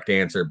the correct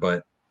answer,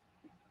 but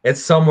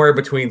it's somewhere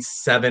between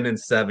 7 and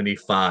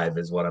 75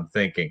 is what I'm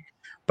thinking.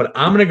 But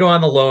I'm going to go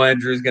on the low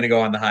end. Drew's going to go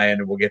on the high end,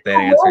 and we'll get that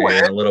answer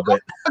here in a little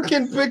bit.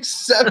 Fucking big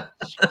 7.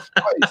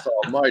 Christ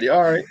almighty.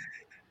 All right.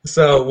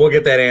 So we'll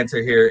get that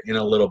answer here in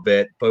a little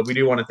bit. But we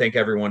do want to thank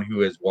everyone who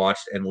has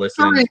watched and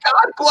listened. 30,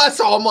 God bless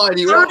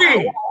almighty.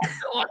 30.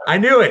 I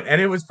knew it, and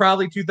it was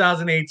probably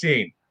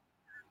 2018.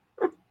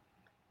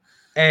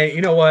 And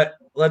you know what?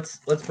 Let's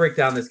break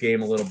down this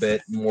game a little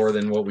bit more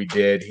than what we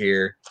did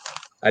here.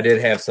 I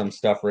did have some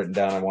stuff written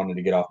down I wanted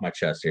to get off my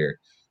chest here.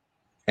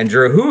 And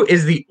Drew, who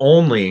is the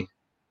only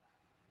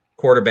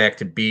quarterback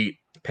to beat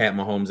Pat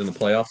Mahomes in the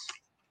playoffs?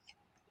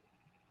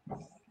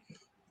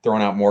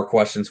 Throwing out more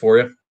questions for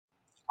you.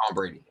 Tom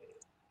Brady.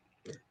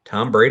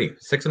 Tom Brady,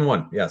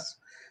 6-1. Yes,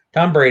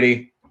 Tom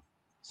Brady.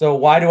 So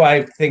why do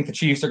I think the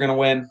Chiefs are going to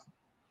win?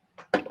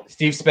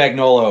 Steve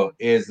Spagnuolo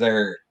is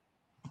their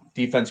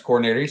defense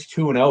coordinator. He's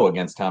 2-0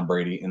 against Tom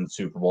Brady in the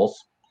Super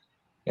Bowls,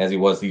 as he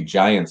was the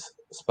Giants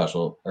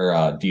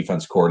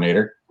defense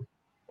coordinator.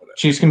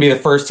 Chiefs can be the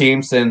first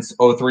team since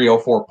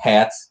 03-04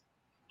 Pats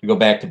to go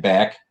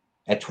back-to-back.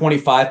 At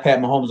 25, Pat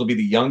Mahomes will be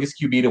the youngest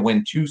QB to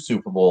win 2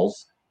 Super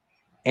Bowls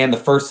and the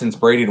first since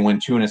Brady to win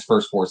 2 in his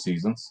first 4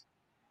 seasons.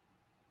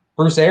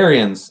 Bruce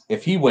Arians,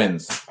 if he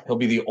wins, he'll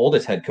be the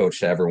oldest head coach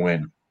to ever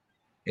win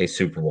a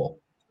Super Bowl.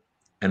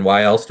 And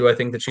why else do I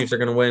think the Chiefs are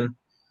going to win?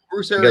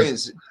 Bruce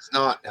Arians is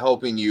not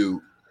helping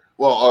you.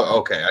 Well,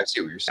 okay, I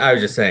see what you're saying. I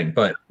was just saying,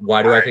 but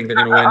why do I think they're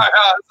going to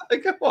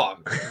win? Come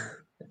on.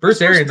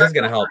 Bruce Arians is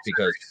going to help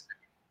because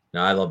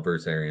I love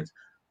Bruce Arians.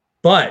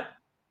 But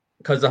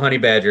because the Honey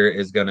Badger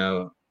is going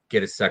to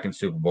get his second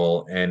Super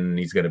Bowl and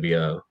he's going to be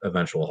a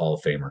eventual Hall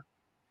of Famer.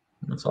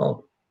 That's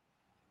all.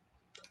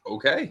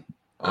 Okay.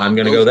 I'm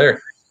going to go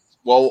there.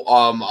 Well,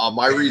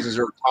 my reasons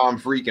are Tom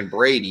freaking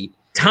Brady.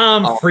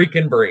 Tom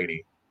freaking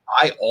Brady.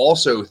 I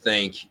also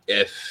think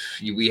if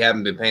we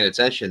haven't been paying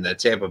attention, that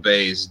Tampa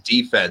Bay's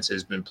defense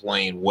has been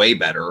playing way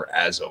better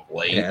as of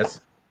late.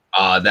 Yes.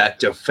 That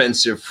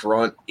defensive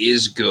front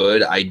is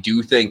good. I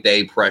do think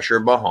they pressure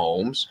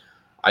Mahomes.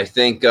 I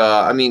think,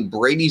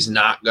 Brady's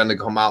not going to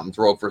come out and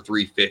throw for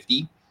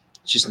 350.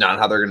 It's just not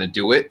how they're going to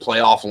do it.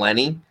 Playoff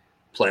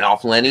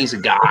Lenny's a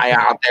guy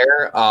out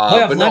there.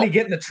 Lenny,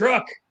 get in the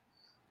truck.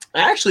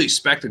 I actually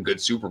expect a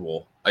good Super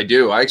Bowl. I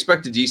do. I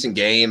expect a decent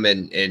game,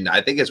 and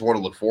I think it's one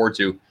to look forward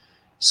to.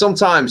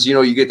 Sometimes,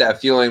 you get that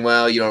feeling,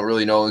 well, you don't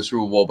really know in the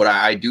Super Bowl, but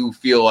I do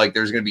feel like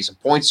there's going to be some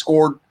points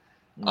scored.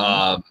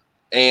 Mm-hmm.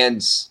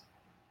 And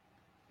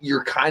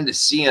you're kind of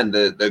seeing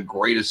the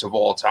greatest of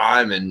all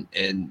time and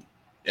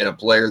a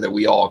player that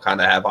we all kind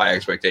of have high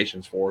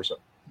expectations for. So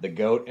the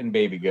GOAT and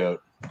baby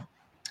GOAT.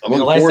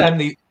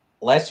 The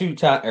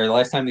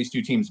last time these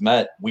two teams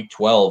met, week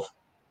 12,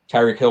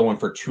 Tyreek Hill went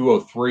for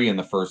 203 in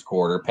the first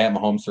quarter. Pat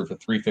Mahomes threw for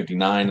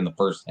 359 in the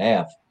first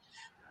half.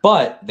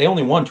 But they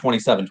only won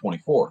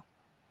 27-24.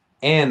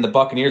 And the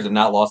Buccaneers have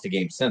not lost a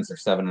game since. They're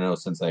 7-0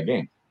 since that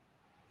game.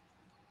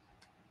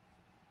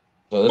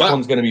 So this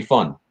one's going to be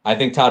fun. I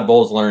think Todd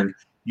Bowles learned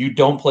you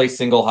don't play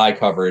single high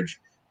coverage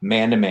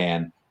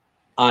man-to-man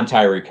on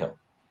Tyreek Hill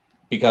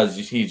because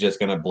he's just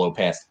going to blow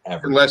past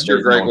everyone. Unless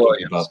you're Greg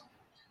Williams.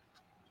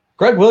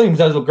 Greg Williams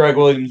does what Greg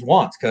Williams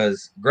wants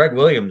because Greg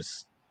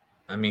Williams,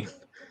 I mean,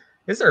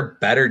 is there a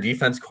better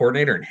defense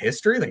coordinator in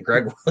history than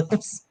Greg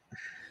Williams?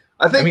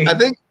 I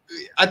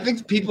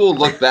think people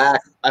look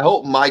back. I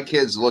hope my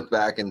kids look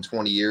back in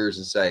 20 years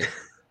and say,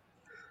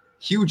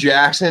 Hugh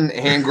Jackson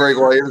and Greg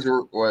Williams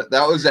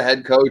that was the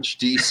head coach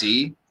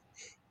DC.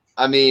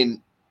 I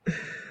mean,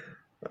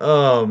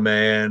 oh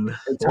man,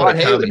 what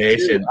a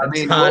combination!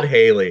 Todd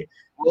Haley.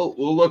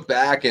 We'll look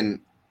back, and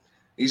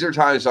these are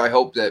times I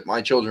hope that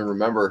my children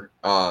remember.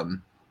 I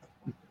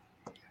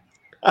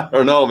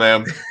don't know,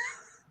 man.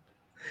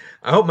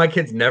 I hope my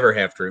kids never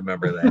have to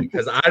remember that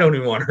because I don't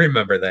even want to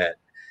remember that.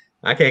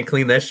 I can't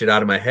clean that shit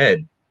out of my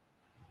head.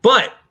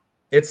 But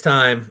it's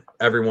time,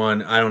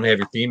 everyone. I don't have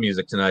your theme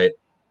music tonight.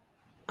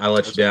 I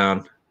let you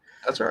down.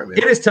 That's all right, man.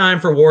 It is time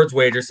for Ward's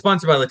Wagers,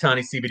 sponsored by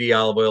Latani CBD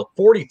Olive Oil.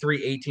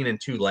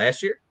 43-18-2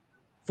 last year,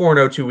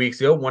 4-0 2 weeks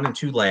ago,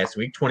 1-2 last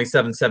week,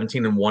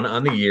 27-17-1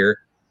 on the year.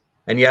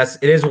 And yes,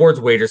 it is Ward's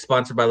Wagers,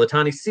 sponsored by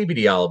Latani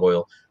CBD Olive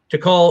Oil. To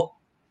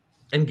call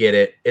and get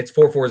it, it's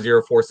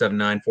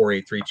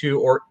 440-479-4832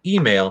 or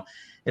email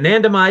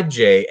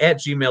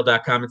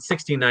anandamidej@gmail.com. It's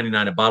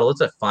 $16.99 a bottle.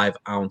 It's a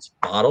 5-ounce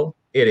bottle.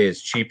 It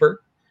is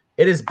cheaper.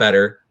 It is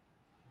better.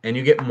 And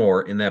you get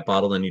more in that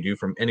bottle than you do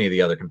from any of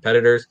the other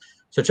competitors.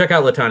 So check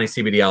out Latani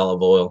CBD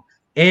Olive Oil.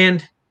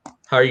 And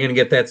how are you going to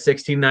get that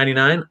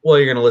 $16.99? Well,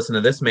 you're going to listen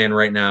to this man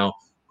right now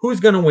who's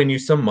going to win you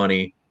some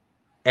money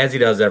as he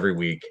does every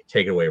week.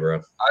 Take it away, bro.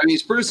 I mean,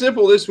 it's pretty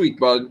simple this week,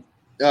 bud.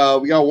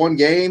 We got one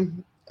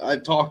game.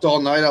 I've talked all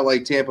night. I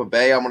like Tampa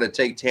Bay. I'm going to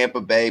take Tampa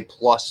Bay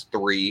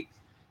 +3,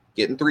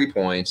 getting 3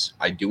 points.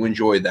 I do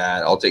enjoy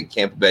that. I'll take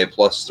Tampa Bay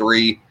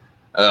 +3.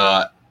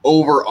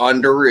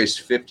 Over-under is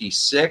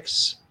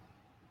 56.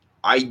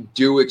 I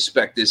do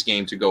expect this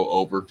game to go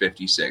over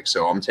 56.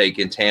 So I'm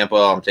taking Tampa.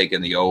 I'm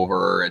taking the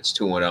over. It's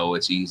 2-0.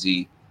 It's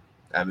easy.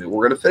 I mean,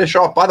 we're going to finish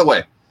off. By the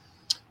way,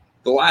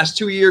 the last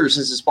 2 years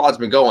since this pod's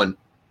been going,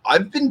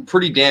 I've been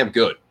pretty damn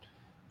good.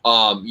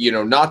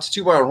 Not to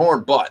toot my own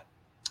horn, but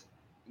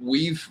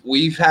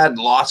we've had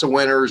lots of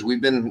winners.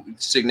 We've been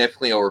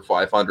significantly over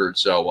 500.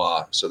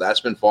 So that's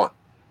been fun.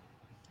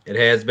 It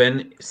has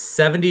been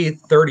 70,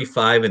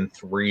 35, and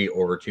 3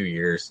 over 2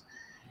 years.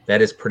 That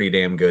is pretty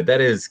damn good.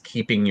 That is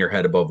keeping your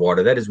head above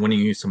water. That is winning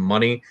you some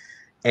money.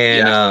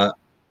 And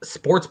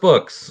sports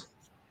books,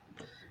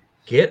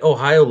 get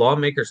Ohio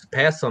lawmakers to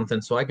pass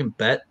something so I can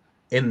bet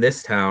in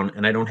this town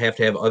and I don't have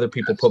to have other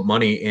people put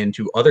money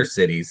into other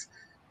cities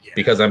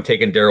because I'm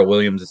taking Darrell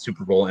Williams, the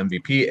Super Bowl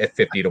MVP, at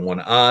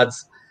 50-1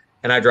 odds,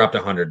 and I dropped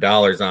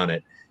 $100 on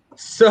it.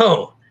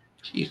 So,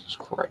 Jesus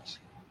Christ.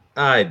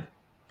 I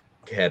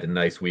had a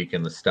nice week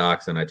in the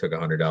stocks and I took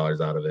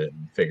 $100 out of it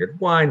and figured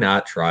why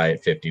not try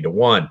it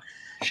 50-1.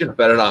 Should have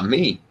bet it on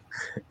me.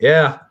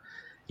 Yeah,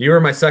 you were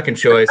my second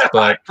choice,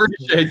 but I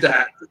appreciate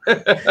that.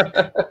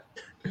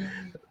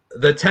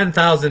 The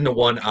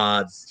 10,000-1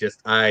 odds,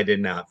 I did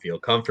not feel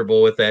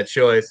comfortable with that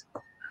choice.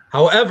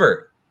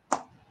 However,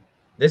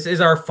 this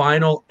is our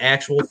final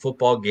actual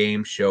football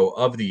game show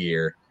of the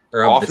year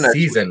or of the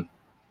season.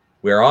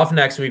 We are off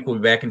next week. We'll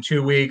be back in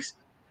 2 weeks.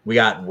 We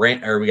got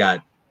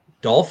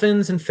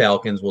Dolphins and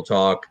Falcons. We'll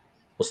talk.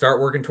 We'll start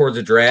working towards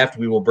a draft.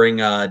 We will bring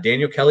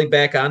Daniel Kelly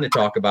back on to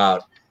talk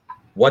about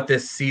what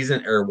this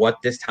season or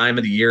what this time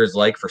of the year is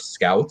like for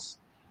scouts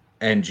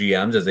and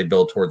GMs as they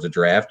build towards a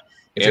draft.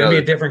 It's going to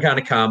be a different kind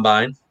of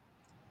combine.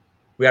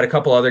 We got a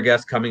couple other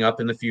guests coming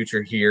up in the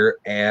future here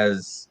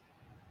as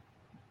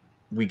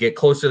we get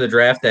closer to the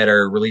draft that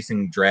are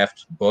releasing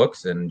draft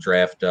books and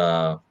draft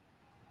all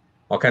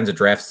kinds of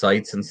draft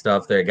sites and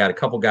stuff. They got a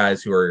couple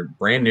guys who are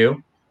brand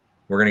new.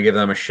 We're going to give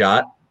them a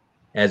shot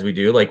as we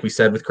do. Like we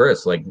said with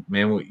Chris, like,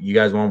 man, you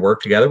guys want to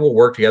work together? We'll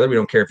work together. We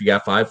don't care if you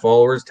got 5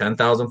 followers,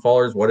 10,000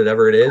 followers,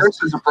 whatever it is.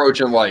 Chris is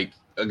approaching like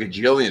a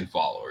gajillion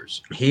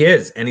followers. He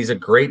is, and he's a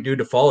great dude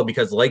to follow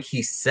because, like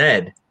he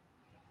said,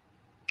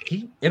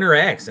 he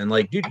interacts. And,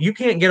 like, dude, you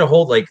can't get a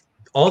hold, like,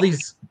 all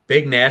these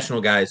big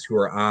national guys who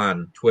are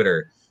on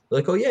Twitter. They're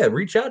like, oh, yeah,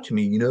 reach out to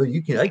me.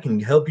 I can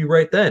help you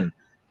right then.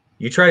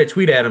 You try to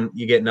tweet at them,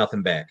 you get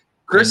nothing back.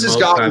 Chris has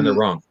gotten – they're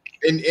wrong.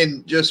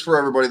 And just for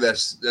everybody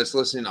that's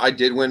listening, I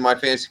did win my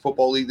fantasy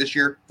football league this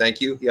year. Thank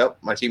you. Yep,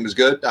 my team was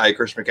good. I had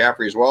Chris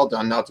McCaffrey as well.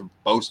 Done not to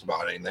boast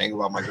about anything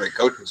about my great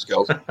coaching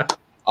skills.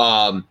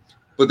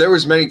 But there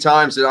was many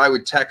times that I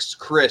would text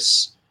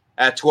Chris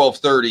at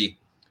 12:30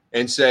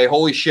 and say,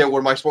 "Holy shit, what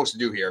am I supposed to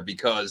do here?"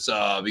 Because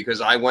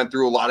I went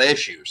through a lot of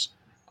issues.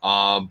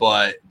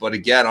 But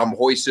again, I'm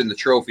hoisting the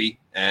trophy,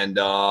 and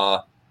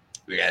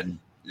again,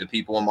 the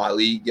people in my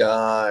league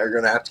are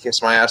going to have to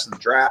kiss my ass in the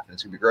draft. And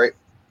it's going to be great.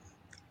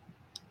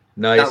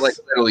 Nice. Not like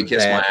literally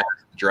kiss my ass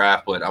in the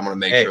draft, but I'm going to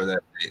make sure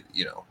that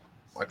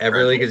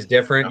every league is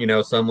different.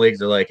 Some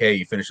leagues are like, hey,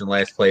 you finished in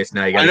last place.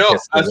 Now you got to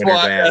kiss the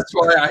winner's ass. That's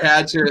why I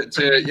had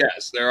to.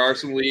 Yes, there are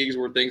some leagues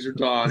where things are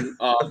done.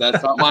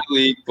 That's not my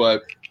league,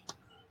 but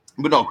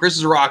no, Chris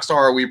is a rock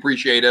star. We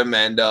appreciate him,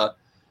 and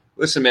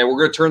listen, man, we're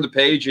going to turn the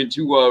page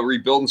into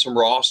rebuilding some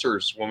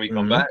rosters when we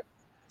come back.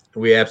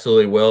 We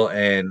absolutely will.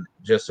 And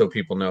just so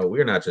people know,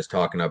 we're not just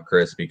talking up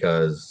Chris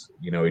because,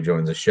 he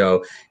joins the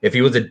show. If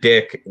he was a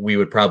dick, we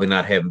would probably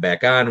not have him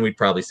back on. We'd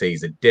probably say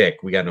he's a dick.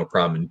 We got no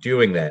problem in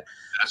doing that.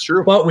 That's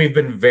true. But we've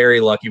been very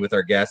lucky with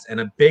our guests. And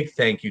a big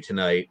thank you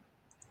tonight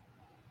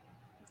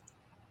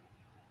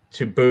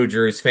to Boo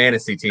Drew's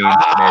fantasy team,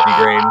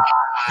 Matthew Green.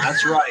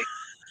 That's right.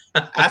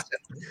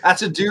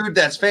 That's a dude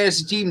that's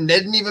fantasy team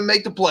didn't even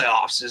make the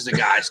playoffs is the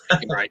guy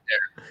sticking right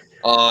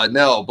there.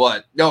 No,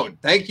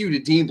 thank you to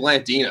Dean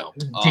Blandino.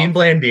 Dean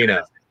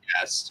Blandino.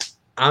 Yes.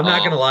 I'm not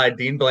going to lie.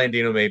 Dean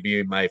Blandino may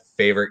be my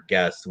favorite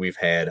guest we've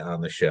had on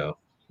the show.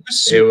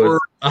 It was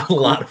a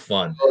lot of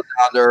fun.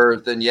 Down to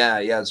earth, and he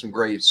had some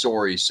great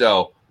stories.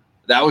 So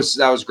that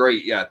was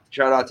great. Yeah.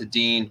 Shout out to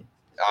Dean.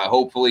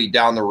 Hopefully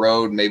down the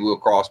road, maybe we'll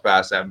cross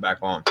paths, have him back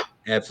on.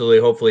 Absolutely.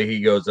 Hopefully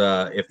he goes,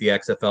 if the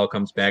XFL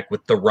comes back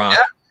with The Rock.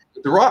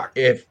 Yeah, The Rock.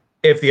 If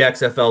the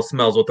XFL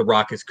smells what The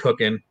Rock is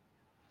cooking,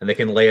 and they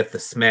can lay it the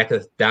smack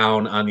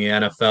down on the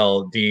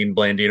NFL, Dean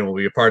Blandino will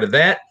be a part of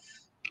that.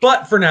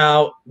 But for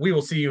now, we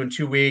will see you in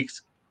 2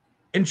 weeks.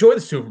 Enjoy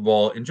the Super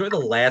Bowl. Enjoy the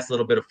last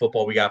little bit of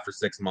football we got for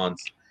 6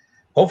 months.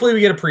 Hopefully we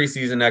get a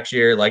preseason next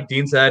year. Like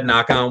Dean said,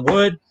 knock on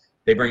wood.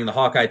 They bring the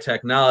Hawkeye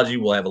technology.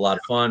 We'll have a lot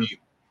of fun.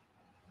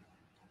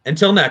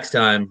 Until next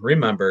time,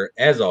 remember,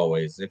 as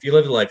always, if you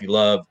live the life you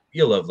love,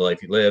 you'll love the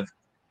life you live.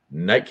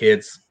 Night,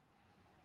 kids.